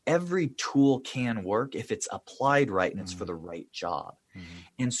 Every tool can work if it's applied right and it's for the right job.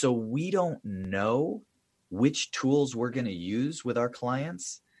 And so we don't know which tools we're going to use with our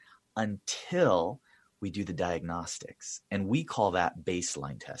clients until we do the diagnostics. And we call that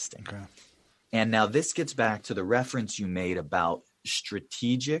baseline testing. Okay. And now this gets back to the reference you made about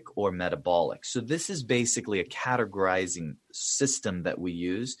strategic or metabolic. So this is basically a categorizing system that we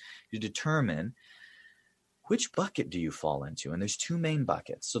use to determine which bucket do you fall into? And there's two main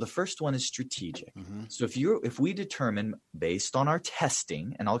buckets. So the first one is strategic. So if we determine based on our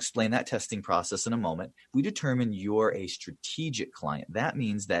testing, and I'll explain that testing process in a moment, if we determine you're a strategic client, that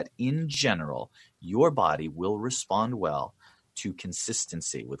means that in general, your body will respond well to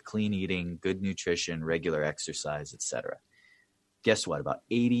consistency with clean eating, good nutrition, regular exercise, etc. Guess what? About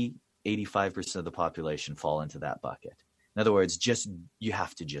 85% of the population fall into that bucket. In other words, you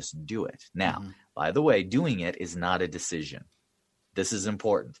have to just do it. Now, by the way, doing it is not a decision. This is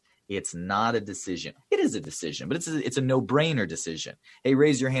important. It's not a decision. It is a decision, but it's a no-brainer decision. Hey,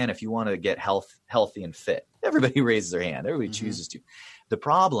 raise your hand if you want to get healthy and fit. Everybody raises their hand. Everybody chooses to. The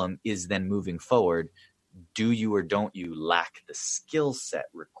problem is then moving forward, do you or don't you lack the skill set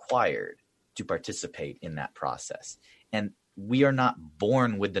required to participate in that process? And we are not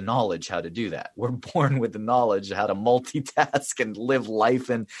born with the knowledge how to do that. We're born with the knowledge how to multitask and live life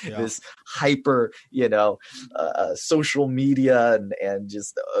in this hyper, social media and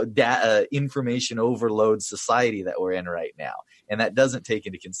just information overload society that we're in right now. And that doesn't take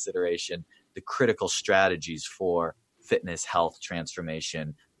into consideration the critical strategies for fitness, health,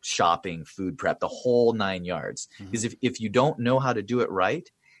 transformation, shopping, food prep, the whole 9 yards. Because if you don't know how to do it right,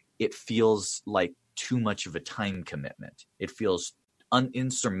 it feels like too much of a time commitment. It feels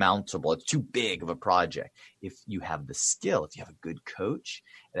insurmountable. It's too big of a project. If you have the skill, if you have a good coach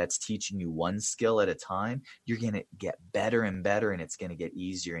that's teaching you one skill at a time, you're going to get better and better, and it's going to get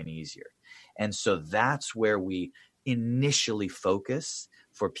easier and easier. And so that's where we initially focus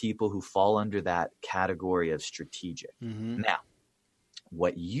for people who fall under that category of strategic. Now,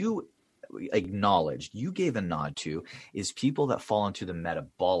 what you acknowledged, you gave a nod to, is people that fall into the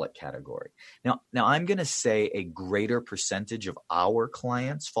metabolic category. Now I'm going to say a greater percentage of our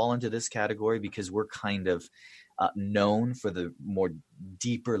clients fall into this category because we're kind of known for the more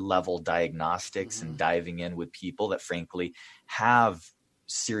deeper level diagnostics and diving in with people that frankly have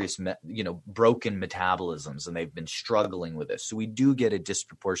serious, broken metabolisms, and they've been struggling with this. So we do get a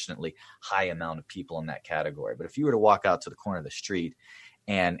disproportionately high amount of people in that category. But if you were to walk out to the corner of the street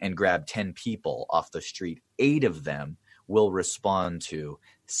and grab 10 people off the street, 8 of them will respond to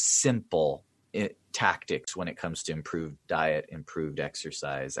simple tactics when it comes to improved diet, improved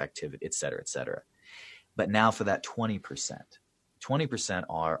exercise, activity, et cetera, et cetera. But now for that 20%, 20%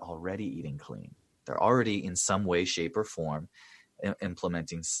 are already eating clean. They're already in some way, shape, or form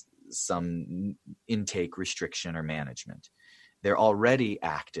implementing some intake restriction or management. They're already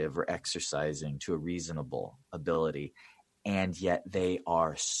active or exercising to a reasonable ability, and yet they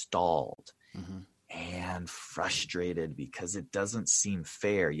are stalled and frustrated because it doesn't seem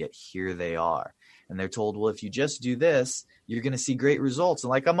fair, yet here they are. And they're told, well, if you just do this, you're going to see great results.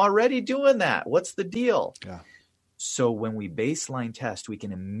 And like, I'm already doing that. What's the deal? Yeah. So when we baseline test, we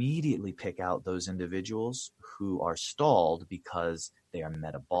can immediately pick out those individuals who are stalled because they are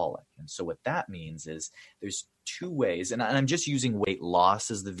metabolic. And so what that means is there's 2 ways, and I'm just using weight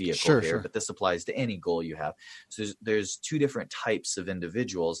loss as the vehicle here, but this applies to any goal you have. So there's 2 different types of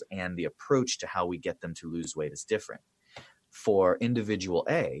individuals, and the approach to how we get them to lose weight is different. For individual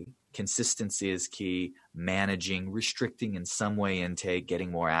A, consistency is key, managing, restricting in some way intake, getting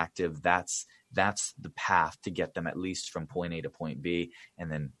more active. That's the path to get them at least from point A to point B,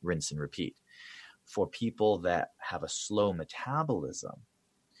 and then rinse and repeat. For people that have a slow metabolism,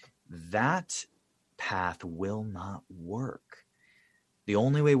 that path will not work. The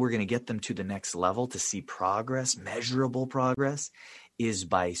only way we're going to get them to the next level to see progress, measurable progress, is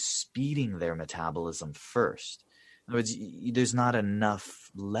by speeding their metabolism first. In other words, there's not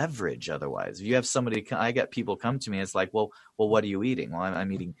enough leverage otherwise. If you have somebody, I get people come to me, it's like, well, what are you eating? Well,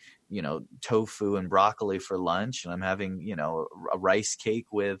 I'm eating, tofu and broccoli for lunch, and I'm having, a rice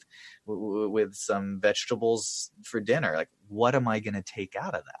cake with some vegetables for dinner. Like, what am I going to take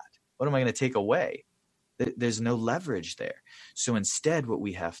out of that? What am I going to take away? There's no leverage there. So instead, what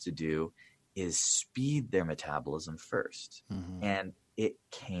we have to do is speed their metabolism first. And it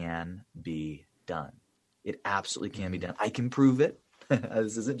can be done. It absolutely can be done. I can prove it.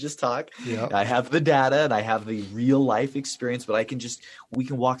 This isn't just talk. Yep. I have the data and I have the real life experience, but we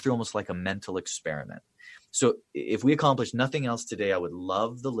can walk through almost like a mental experiment. So if we accomplish nothing else today, I would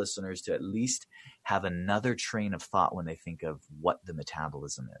love the listeners to at least have another train of thought when they think of what the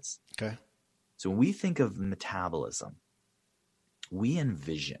metabolism is. Okay. So when we think of metabolism, we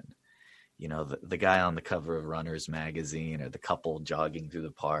envision, the guy on the cover of Runner's magazine, or the couple jogging through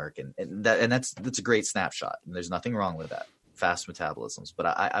the park, and that's a great snapshot. And there's nothing wrong with that. Fast metabolisms. But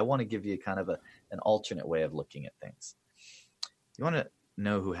I want to give you kind of an alternate way of looking at things. You want to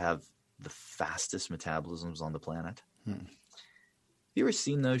know who have the fastest metabolisms on the planet? You ever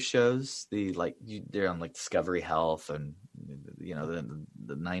seen those shows? They're on like Discovery Health, and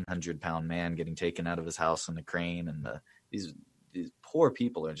the 900-pound man getting taken out of his house in a crane, and these poor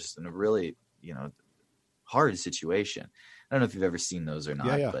people are just in a really hard situation. I don't know if you've ever seen those or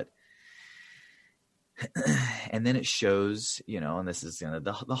not, but and then it shows, and this is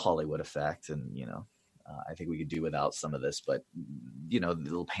the Hollywood effect, and I think we could do without some of this, but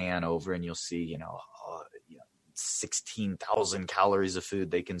they'll pan over and you'll see 16,000 calories of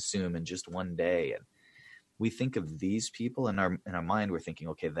food they consume in just one day. And we think of these people in our mind, we're thinking,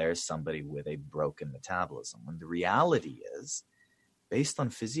 okay, there's somebody with a broken metabolism. When the reality is, based on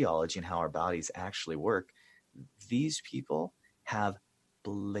physiology and how our bodies actually work, these people have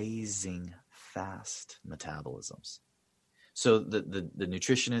blazing fast metabolisms. So the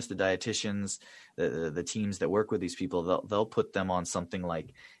nutritionists, the dietitians, the teams that work with these people, they'll put them on something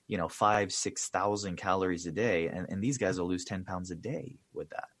like, 5,000-6,000 calories a day. And these guys will lose 10 pounds a day with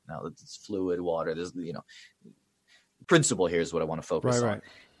that. Now it's fluid, water, there's, principle here is what I want to focus on.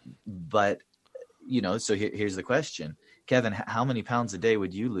 But, so here's the question. Kevin, how many pounds a day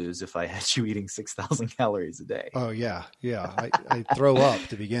would you lose if I had you eating 6,000 calories a day? Oh yeah. Yeah. I throw up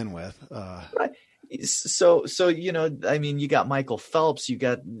to begin with. Right. So, you got Michael Phelps, you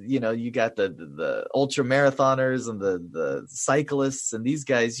got the ultra marathoners and the cyclists, and these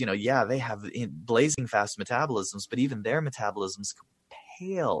guys, they have blazing fast metabolisms, but even their metabolisms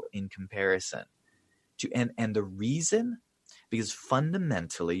pale in comparison to, and the reason, because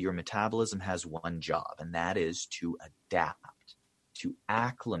fundamentally your metabolism has one job, and that is to adapt, to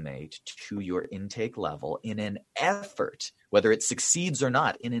acclimate to your intake level in an effort, whether it succeeds or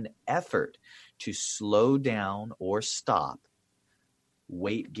not, in an effort to slow down or stop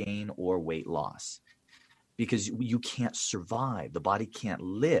weight gain or weight loss. Because you can't survive, the body can't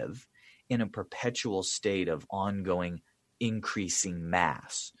live in a perpetual state of ongoing increasing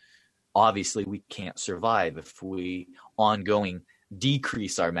mass. Obviously, we can't survive if we ongoing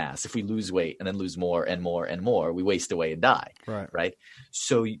decrease our mass. If we lose weight and then lose more and more and more, we waste away and die. Right?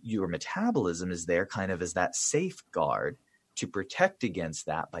 So your metabolism is there kind of as that safeguard to protect against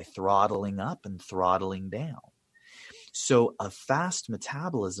that by throttling up and throttling down. So a fast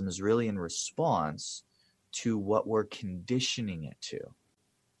metabolism is really in response to what we're conditioning it to.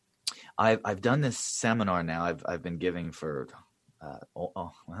 I've done this seminar now. I've been giving for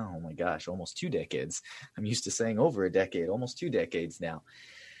oh my gosh, almost 2 decades. I'm used to saying over a decade, almost 2 decades now.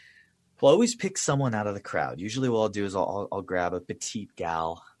 Well, I always pick someone out of the crowd. Usually what I'll do is I'll grab a petite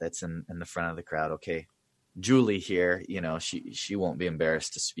gal that's in the front of the crowd. Okay, Julie here, she won't be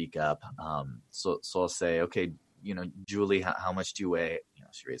embarrassed to speak up. So I'll say, okay, Julie, how much do you weigh?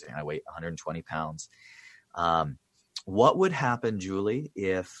 She raised her hand. I weigh 120 pounds. What would happen, Julie,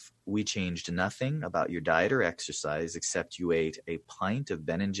 if we changed nothing about your diet or exercise except you ate a pint of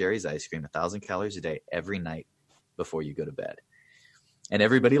Ben & Jerry's ice cream, 1,000 calories a day, every night before you go to bed? And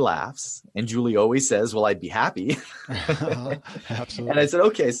everybody laughs. And Julie always says, well, I'd be happy. Absolutely. And I said,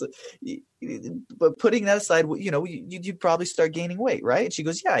 okay, so, but putting that aside, you'd probably start gaining weight, right? And she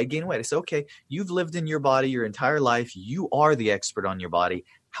goes, yeah, I gain weight. I said, okay, you've lived in your body your entire life. You are the expert on your body.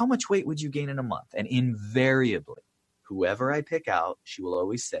 How much weight would you gain in a month? And invariably, whoever I pick out, she will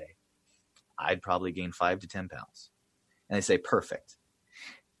always say, I'd probably gain 5 to 10 pounds. And I say, perfect.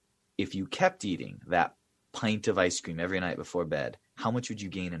 If you kept eating that pint of ice cream every night before bed, how much would you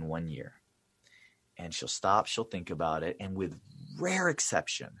gain in 1 year? And she'll stop, she'll think about it. And with rare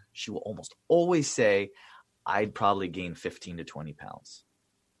exception, she will almost always say, I'd probably gain 15 to 20 pounds.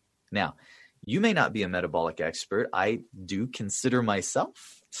 Now, you may not be a metabolic expert. I do consider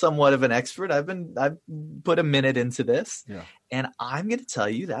myself somewhat of an expert. I've put a minute into this, and I'm going to tell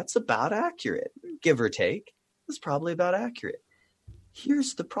you that's about accurate, give or take. It's probably about accurate.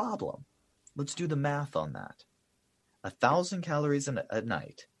 Here's the problem. Let's do the math on that. 1,000 calories a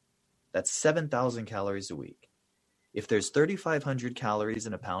night, that's 7,000 calories a week. If there's 3,500 calories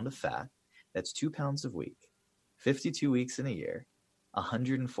in a pound of fat, that's 2 pounds a week, 52 weeks in a year,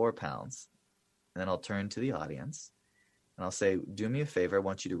 104 pounds. And then I'll turn to the audience and I'll say, do me a favor. I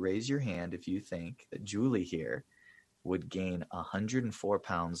want you to raise your hand if you think that Julie here would gain 104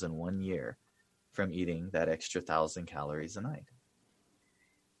 pounds in 1 year from eating that extra 1,000 calories a night.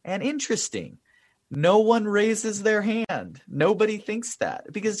 And interesting, no one raises their hand. Nobody thinks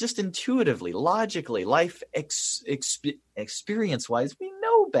that, because just intuitively, logically, life experience-wise, we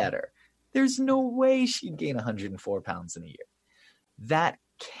know better. There's no way she'd gain 104 pounds in a year. That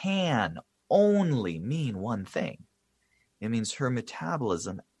can only mean one thing. It means her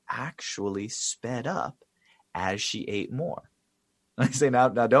metabolism actually sped up as she ate more. I say, now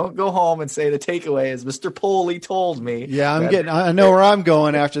don't go home and say the takeaway is Mr. Poli told me. Yeah, I know where I'm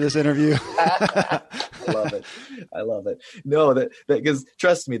going after this interview. I love it. No, that because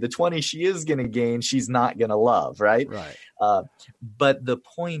trust me, the 20 she is going to gain, she's not going to love, right? Right. But the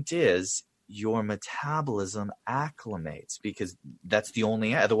point is, your metabolism acclimates, because that's the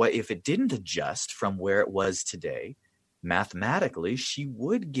only other way. If it didn't adjust from where it was today, mathematically, she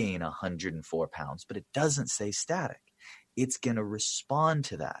would gain 104 pounds, but it doesn't say static. It's going to respond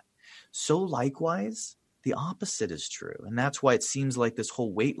to that. So likewise, the opposite is true. And that's why it seems like this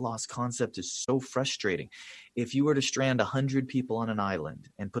whole weight loss concept is so frustrating. If you were to strand 100 people on an island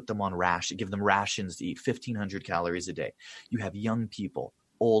and put them on give them rations to eat 1,500 calories a day, you have young people,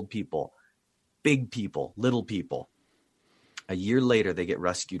 old people, big people, little people. A year later, they get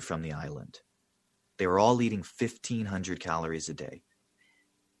rescued from the island. They were all eating 1,500 calories a day.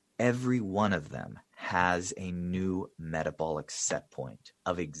 Every one of them has a new metabolic set point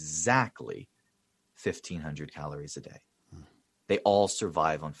of exactly 1,500 calories a day. They all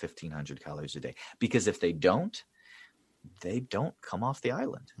survive on 1,500 calories a day, because if they don't come off the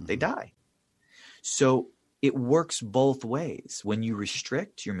island. They die. So it works both ways. When you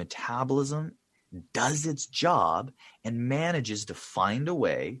restrict, your metabolism does its job and manages to find a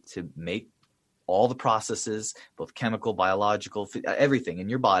way to make all the processes, both chemical, biological, everything in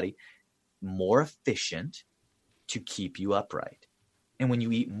your body, more efficient to keep you upright. And when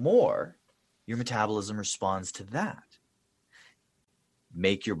you eat more, your metabolism responds to that.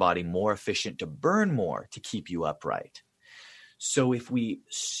 Make your body more efficient to burn more to keep you upright. So if we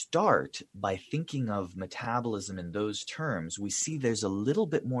start by thinking of metabolism in those terms, we see there's a little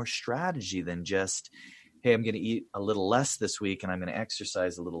bit more strategy than just, hey, I'm going to eat a little less this week and I'm going to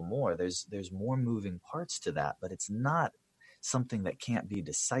exercise a little more. There's more moving parts to that, but it's not something that can't be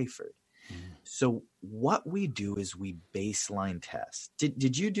deciphered. So what we do is we baseline test.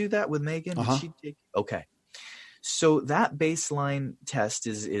 Did you do that with Megan? Did she take? Okay. So that baseline test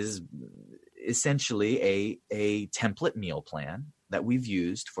is essentially a template meal plan that we've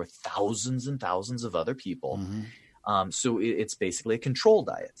used for thousands and thousands of other people. So it's basically a control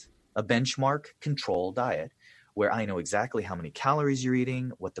diet, a benchmark control diet, where I know exactly how many calories you're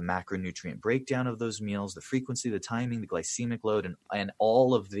eating, what the macronutrient breakdown of those meals, the frequency, the timing, the glycemic load, and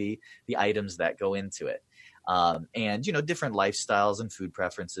all of the items that go into it. And, different lifestyles and food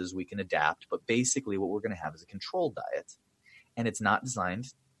preferences we can adapt. But basically what we're going to have is a controlled diet. And it's not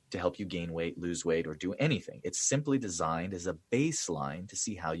designed to help you gain weight, lose weight, or do anything. It's simply designed as a baseline to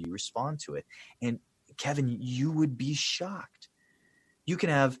see how you respond to it. And Kevin, you would be shocked. You can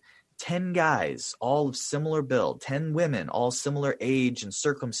have 10 guys, all of similar build, 10 women, all similar age and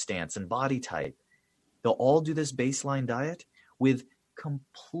circumstance and body type. They'll all do this baseline diet with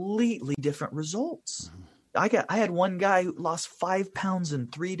completely different results. I had one guy who lost 5 pounds in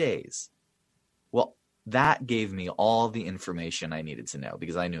 3 days. Well, that gave me all the information I needed to know,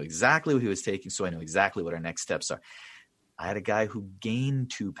 because I knew exactly what he was taking, so I know exactly what our next steps are. I had a guy who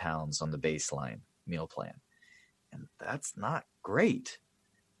gained 2 pounds on the baseline meal plan, and that's not great.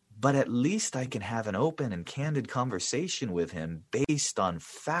 But at least I can have an open and candid conversation with him based on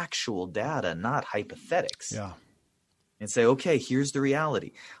factual data, not hypothetics. Yeah. And say, okay, here's the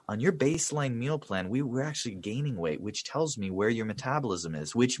reality. On your baseline meal plan, we're actually gaining weight, which tells me where your metabolism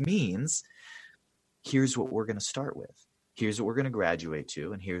is, which means here's what we're going to start with. Here's what we're going to graduate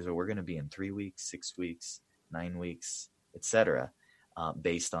to, and here's what we're going to be in 3 weeks, 6 weeks, 9 weeks, etc.,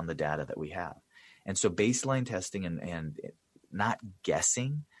 based on the data that we have. And so baseline testing and not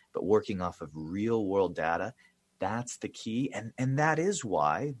guessing, but working off of real world data, that's the key. And that is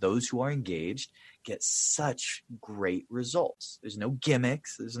why those who are engaged get such great results. There's no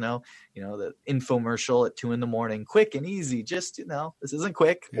gimmicks. There's no, the infomercial at 2 a.m, quick and easy. Just, this isn't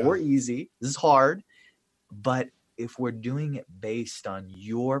quick or easy. This is hard. But if we're doing it based on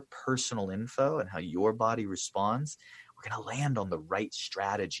your personal info and how your body responds, we're going to land on the right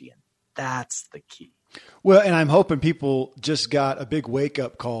strategy. And that's the key. Well, and I'm hoping people just got a big wake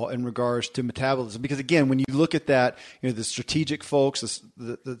up call in regards to metabolism, because again, when you look at that, the strategic folks,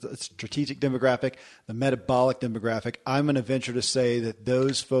 the strategic demographic, the metabolic demographic, I'm going to venture to say that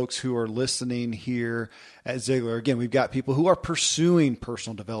those folks who are listening here at Ziglar, again, we've got people who are pursuing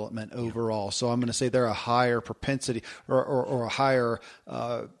personal development overall. So I'm going to say they're a higher propensity or a higher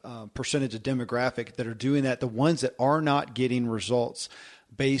percentage of demographic that are doing that. The ones that are not getting results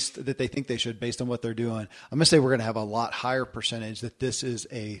that they think they should, based on what they're doing, I'm going to say we're going to have a lot higher percentage that this is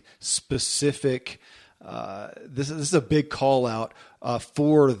a specific, this is a big call out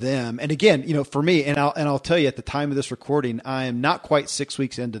for them. And again, for me, and I'll tell you, at the time of this recording, I am not quite 6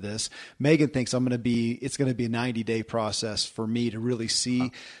 weeks into this. Megan thinks it's going to be a 90-day process for me to really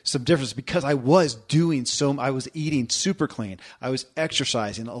see some difference, because I was eating super clean. I was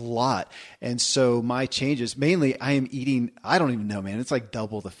exercising a lot. And so my changes, mainly I am eating, I don't even know, man, it's like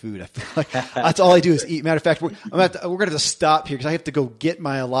double the food. I feel like that's all I do is eat. Matter of fact, we're going to have to stop here because I have to go get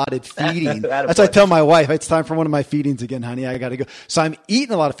my allotted feeding. That's what I tell my wife. It's time for one of my feedings again, honey. I got to go. So I'm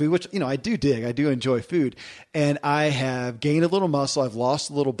eating a lot of food, which, I do dig. I do enjoy food. And I have gained a little muscle. I've lost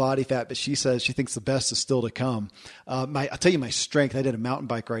a little body fat, but she says she thinks the best is still to come. I'll tell you my strength. I did a mountain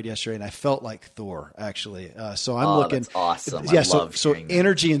bike ride yesterday and I felt like Thor, actually. So I'm looking. That's awesome. Yeah. So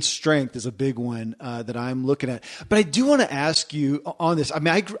energy and strength is a big one that I'm looking at. But I do want to ask you on this. I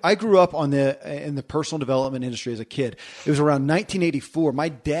mean, I grew up in the personal development industry as a kid. It was around 1984. My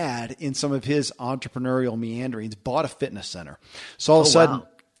dad, in some of his entrepreneurial meanderings, bought a fitness center. So all of a sudden,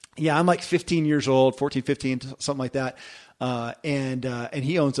 Yeah, I'm like 15 years old, 14, 15, something like that. And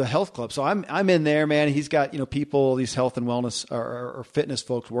he owns a health club. So I'm in there, man. He's got, people, these health and wellness or fitness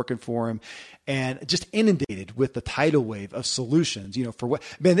folks working for him, and just inundated with the tidal wave of solutions, for what,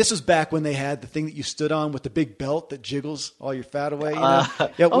 man, this was back when they had the thing that you stood on with the big belt that jiggles all your fat away.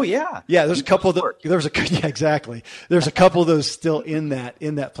 Yeah. Yeah. There's a couple of yeah, exactly. There's a couple of those still in that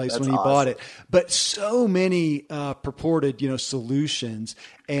place. That's when he bought it, but so many, purported, solutions.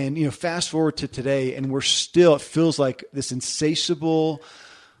 And, fast forward to today, and we're still, it feels like this insatiable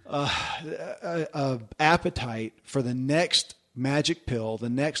appetite for the next magic pill, the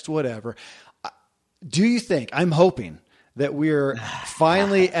next whatever. Do you think, I'm hoping that we're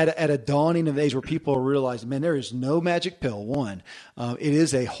finally at a dawning of age where people are realizing, man, there is no magic pill. One, it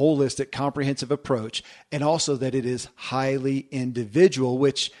is a holistic, comprehensive approach, and also that it is highly individual,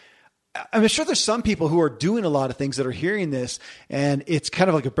 which I'm sure there's some people who are doing a lot of things that are hearing this, and it's kind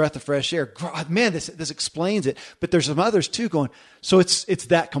of like a breath of fresh air. Man, this explains it. But there's some others too going, so it's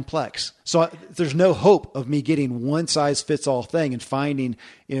that complex. So there's no hope of me getting one size fits all thing and finding,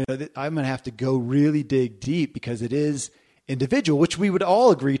 that I'm going to have to go really dig deep, because it is individual, which we would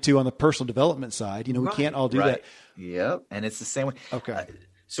all agree to on the personal development side. We can't all do that. Yep. And it's the same way. Okay.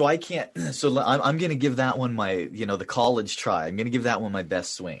 So I can't, so I'm going to give that one my, the college try. I'm going to give that one my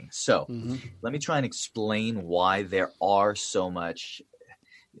best swing. So let me try and explain why there are so much,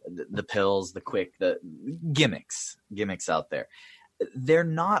 the pills, the gimmicks out there. They're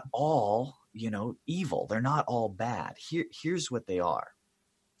not all, evil. They're not all bad. Here's what they are.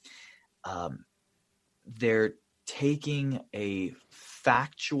 They're taking a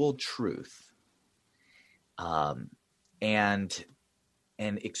factual truth,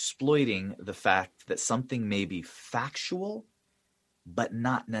 and exploiting the fact that something may be factual, but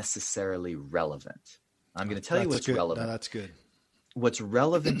not necessarily relevant. I'm going to tell you what's relevant. No, that's good. What's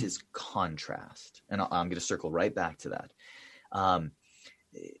relevant is contrast. And I'm going to circle right back to that.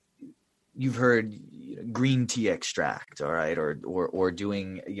 You've heard green tea extract, all right, or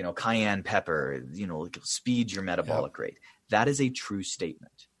doing, cayenne pepper, speed your metabolic rate. That is a true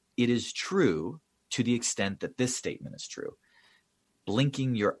statement. It is true to the extent that this statement is true.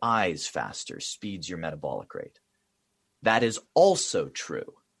 Blinking your eyes faster speeds your metabolic rate. That is also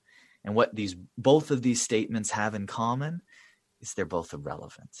true. And what both of these statements have in common is they're both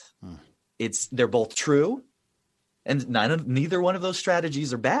irrelevant. They're both true, and neither one of those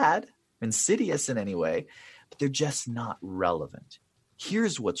strategies are bad, insidious in any way, but they're just not relevant.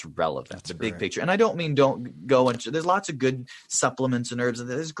 Here's what's relevant, the big picture. And I don't mean don't go into, there's lots of good supplements and herbs, and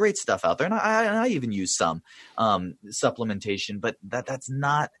there's great stuff out there. And I even use some supplementation, but that's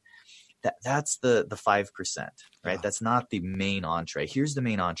not, that's the 5%, right? That's not the main entree. Here's the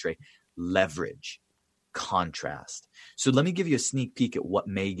main entree: leverage, contrast. So let me give you a sneak peek at what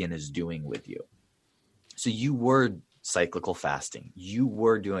Megan is doing with you. So you were cyclical fasting. You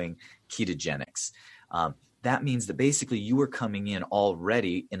were doing ketogenics. That means that basically you were coming in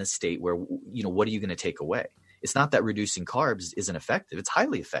already in a state where, what are you going to take away? It's not that reducing carbs isn't effective. It's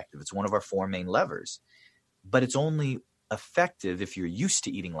highly effective. It's one of our 4 main levers, but it's only effective if you're used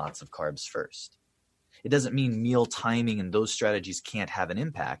to eating lots of carbs first. It doesn't mean meal timing and those strategies can't have an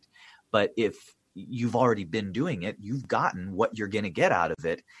impact, but if you've already been doing it, you've gotten what you're going to get out of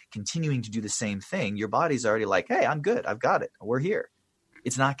it, continuing to do the same thing. Your body's already like, hey, I'm good. I've got it. We're here.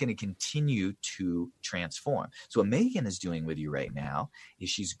 It's not going to continue to transform. So what Megan is doing with you right now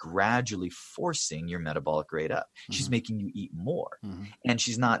is she's gradually forcing your metabolic rate up. She's making you eat more. And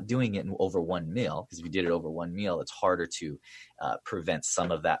she's not doing it over one meal, because if you did it over one meal, it's harder to prevent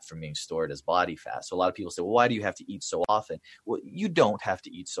some of that from being stored as body fat. So a lot of people say, well, why do you have to eat so often? Well, you don't have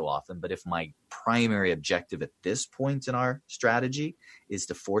to eat so often. But if my primary objective at this point in our strategy is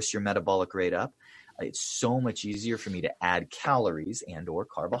to force your metabolic rate up, it's so much easier for me to add calories and or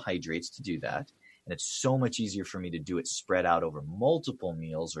carbohydrates to do that. And it's so much easier for me to do it spread out over multiple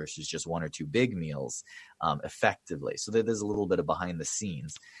meals versus just 1 or 2 big meals effectively. So there's a little bit of behind the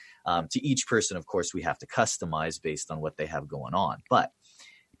scenes. To each person, of course, we have to customize based on what they have going on. But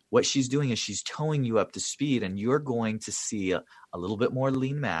what she's doing is she's towing you up to speed, and you're going to see a little bit more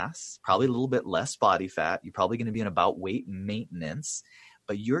lean mass, probably a little bit less body fat. You're probably going to be in about weight maintenance.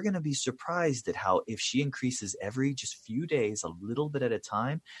 But you're going to be surprised at how, if she increases every just few days, a little bit at a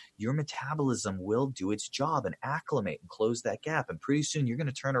time, your metabolism will do its job and acclimate and close that gap. And pretty soon you're going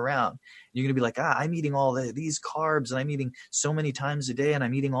to turn around. You're going to be like, I'm eating all these carbs, and I'm eating so many times a day, and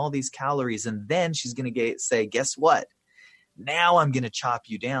I'm eating all these calories. And then she's going to say, guess what? Now I'm going to chop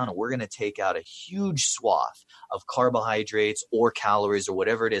you down, and we're going to take out a huge swath of carbohydrates or calories or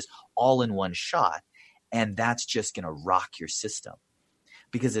whatever it is all in one shot. And that's just going to rock your system.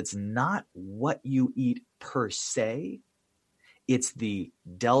 because it's not what you eat per se. It's the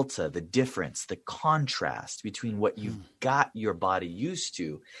delta, the difference, the contrast between what you've got your body used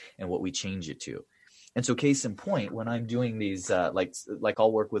to and what we change it to. And so case in point, when I'm doing these, like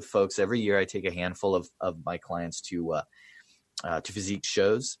I'll work with folks every year, I take a handful of my clients to physique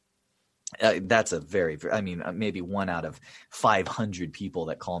shows. That's maybe 1 out of 500 people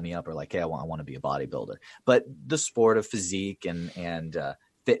that call me up are like, hey, I want to be a bodybuilder. But the sport of physique and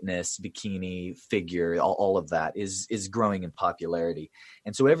fitness, bikini, figure, all of that is growing in popularity.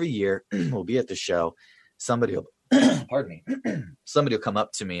 And so every year we'll be at the show. Somebody will, pardon me, somebody will come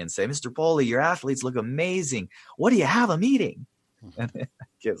up to me and say, Mr. Poli, your athletes look amazing. What do you have them eating? And the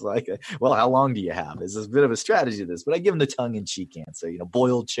kid's like, well, how long do you have? There's a bit of a strategy to this, but I give them the tongue-in-cheek answer,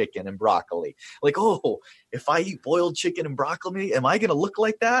 boiled chicken and broccoli. Like, oh, if I eat boiled chicken and broccoli, am I going to look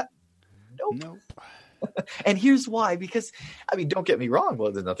like that? Nope. And here's why, because, don't get me wrong.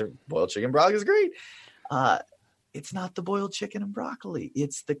 Well, there's nothing. Boiled chicken and broccoli is great. It's not the boiled chicken and broccoli.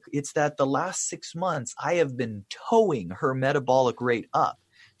 It's that the last 6 months I have been towing her metabolic rate up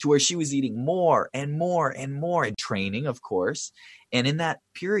to where she was eating more and more and more, and training, of course. And in that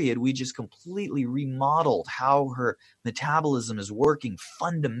period, we just completely remodeled how her metabolism is working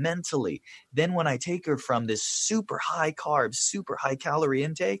fundamentally. Then when I take her from this super high carb, super high calorie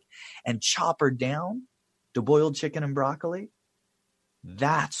intake and chop her down to boiled chicken and broccoli,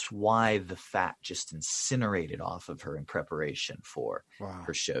 that's why the fat just incinerated off of her in preparation for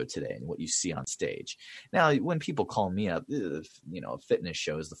her show today and what you see on stage. Now, when people call me up, a fitness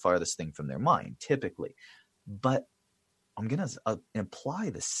show is the farthest thing from their mind, typically. But I'm going to apply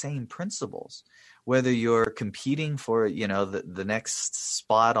the same principles, whether you're competing for, the next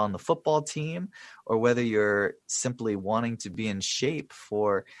spot on the football team, or whether you're simply wanting to be in shape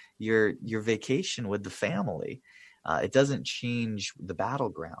for your vacation with the family. It doesn't change the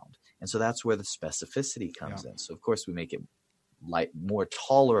battleground. And so that's where the specificity comes in. So, of course, we make it more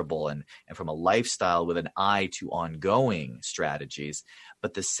tolerable and from a lifestyle with an eye to ongoing strategies,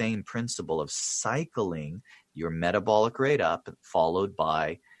 but the same principle of cycling your metabolic rate up, followed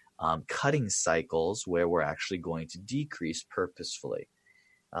by cutting cycles where we're actually going to decrease purposefully.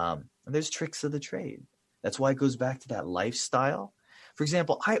 And there's tricks of the trade. That's why it goes back to that lifestyle. For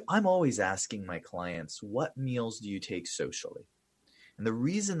example, I'm always asking my clients, what meals do you take socially? And the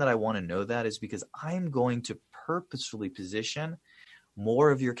reason that I want to know that is because I'm going to purposefully position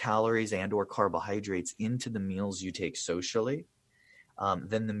more of your calories and or carbohydrates into the meals you take socially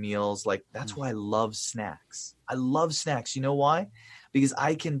than the meals. That's why I love snacks. I love snacks. You know why? Because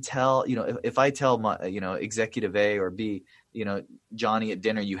I can tell, if I tell my, executive A or B, Johnny, at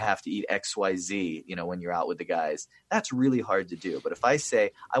dinner, you have to eat X, Y, Z, when you're out with the guys, that's really hard to do. But if I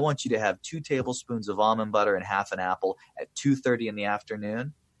say, I want you to have 2 tablespoons of almond butter and half an apple at 2:30 in the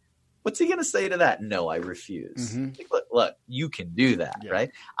afternoon, what's he going to say to that? No, I refuse. Mm-hmm. Look, you can do that,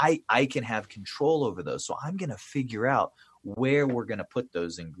 right? I can have control over those. So I'm going to figure out where we're going to put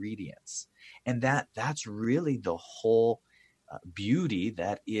those ingredients. And that's really the whole beauty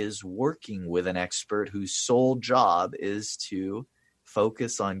that is working with an expert whose sole job is to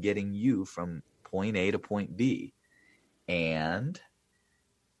focus on getting you from point A to point B. And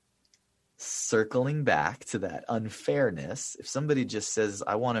circling back to that unfairness, if somebody just says,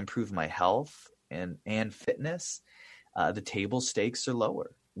 I want to improve my health and fitness, the table stakes are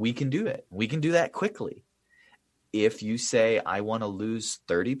lower. We can do it. We can do that quickly. If you say, I want to lose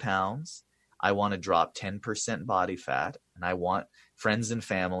 30 pounds, I want to drop 10% body fat, and I want friends and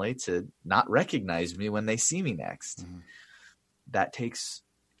family to not recognize me when they see me next. Mm-hmm. That takes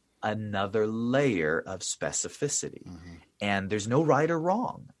another layer of specificity. Mm-hmm. And there's no right or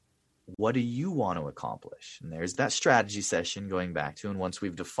wrong. What do you want to accomplish? And there's that strategy session going back to, and once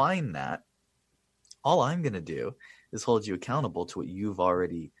we've defined that, all I'm going to do is hold you accountable to what you've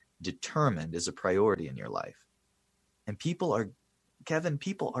already determined is a priority in your life. And Kevin,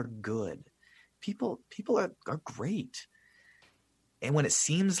 people are good. People are great. And when it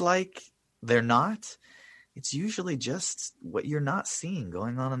seems like they're not, it's usually just what you're not seeing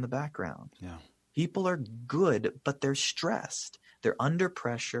going on in the background. Yeah. People are good, but they're stressed. They're under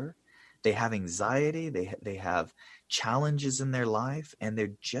pressure. They have anxiety. They have challenges in their life, and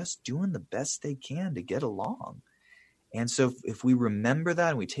they're just doing the best they can to get along. And so if we remember that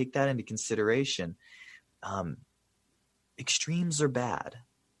and we take that into consideration, extremes are bad.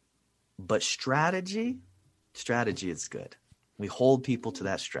 But strategy is good. We hold people to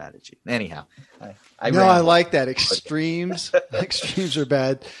that strategy. Anyhow, I like that. Extremes are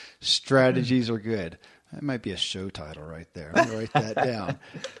bad. Strategies are good. That might be a show title right there. I'm going to write that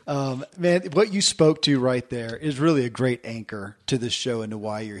down. Man, what you spoke to right there is really a great anchor to this show and to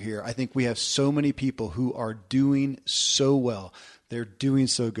why you're here. I think we have so many people who are doing so well. They're doing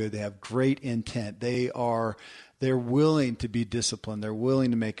so good. They have great intent. They're willing to be disciplined. They're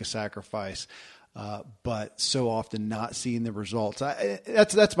willing to make a sacrifice. But so often not seeing the results.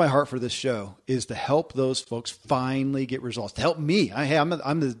 That's my heart for this show, is to help those folks finally get results. To help me, I'm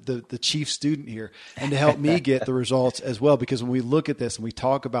the chief student here, and to help me get the results as well. Because when we look at this and we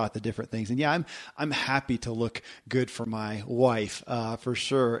talk about the different things, and yeah, I'm happy to look good for my wife for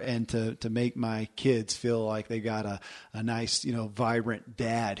sure, and to make my kids feel like they got a nice, vibrant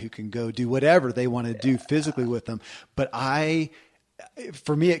dad who can go do whatever they want to do physically with them. But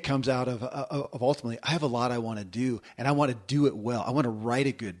for me, it comes out of ultimately, I have a lot I want to do, and I want to do it well. I want to write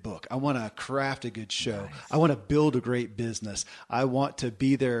a good book. I want to craft a good show. Nice. I want to build a great business. I want to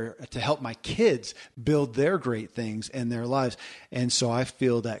be there to help my kids build their great things in their lives. And so I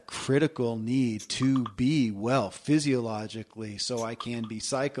feel that critical need to be well physiologically so I can be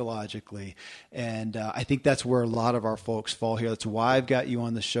psychologically. And I think that's where a lot of our folks fall here. That's why I've got you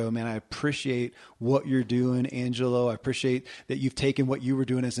on the show, man. I appreciate what you're doing, Angelo. I appreciate that you've taken what you were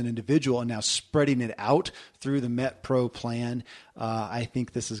doing as an individual and now spreading it out through the MetPro plan. I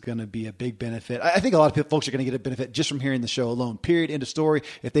think this is going to be a big benefit. I think a lot of folks are going to get a benefit just from hearing the show alone, period, end of story,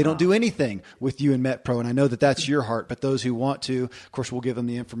 if they don't do anything with you and MetPro. And I know that that's your heart, but those who want to, of course, we'll give them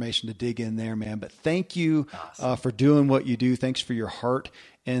the information to dig in there, man. But thank you for doing what you do. Thanks for your heart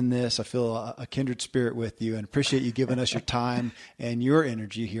in this. I feel a kindred spirit with you and appreciate you giving us your time and your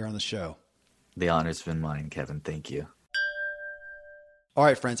energy here on the show. The honor's been mine, Kevin. Thank you. All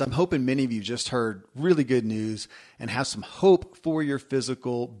right, friends, I'm hoping many of you just heard really good news and have some hope for your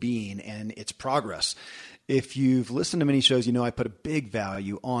physical being and its progress. If you've listened to many shows, I put a big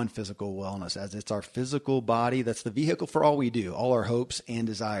value on physical wellness, as it's our physical body that's the vehicle for all we do, all our hopes and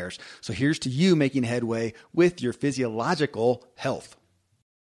desires. So here's to you making headway with your physiological health.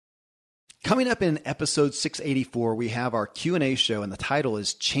 Coming up in episode 684, we have our Q&A show, and the title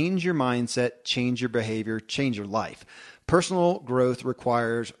is Change Your Mindset, Change Your Behavior, Change Your Life. Personal growth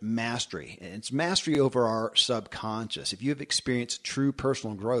requires mastery, and it's mastery over our subconscious. If you have experienced true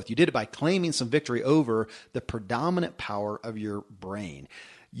personal growth, you did it by claiming some victory over the predominant power of your brain.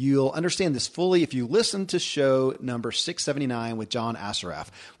 You'll understand this fully if you listen to show number 679 with John Assaraf,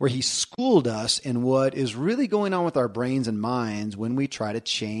 where he schooled us in what is really going on with our brains and minds when we try to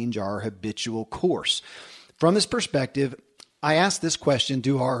change our habitual course. From this perspective, I asked this question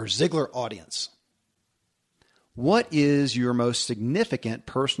to our Ziglar audience. What is your most significant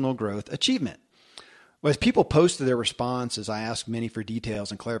personal growth achievement? Well, as people posted their responses, I asked many for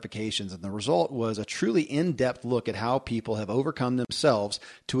details and clarifications, and the result was a truly in-depth look at how people have overcome themselves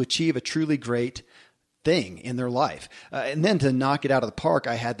to achieve a truly great thing in their life. And then to knock it out of the park,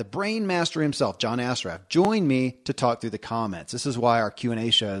 I had the brain master himself, John Assaraf, join me to talk through the comments. This is why our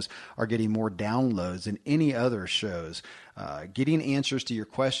Q&A shows are getting more downloads than any other shows. Getting answers to your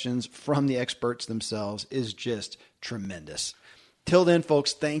questions from the experts themselves is just tremendous. Till then,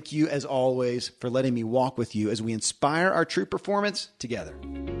 folks, thank you as always for letting me walk with you as we inspire our true performance together.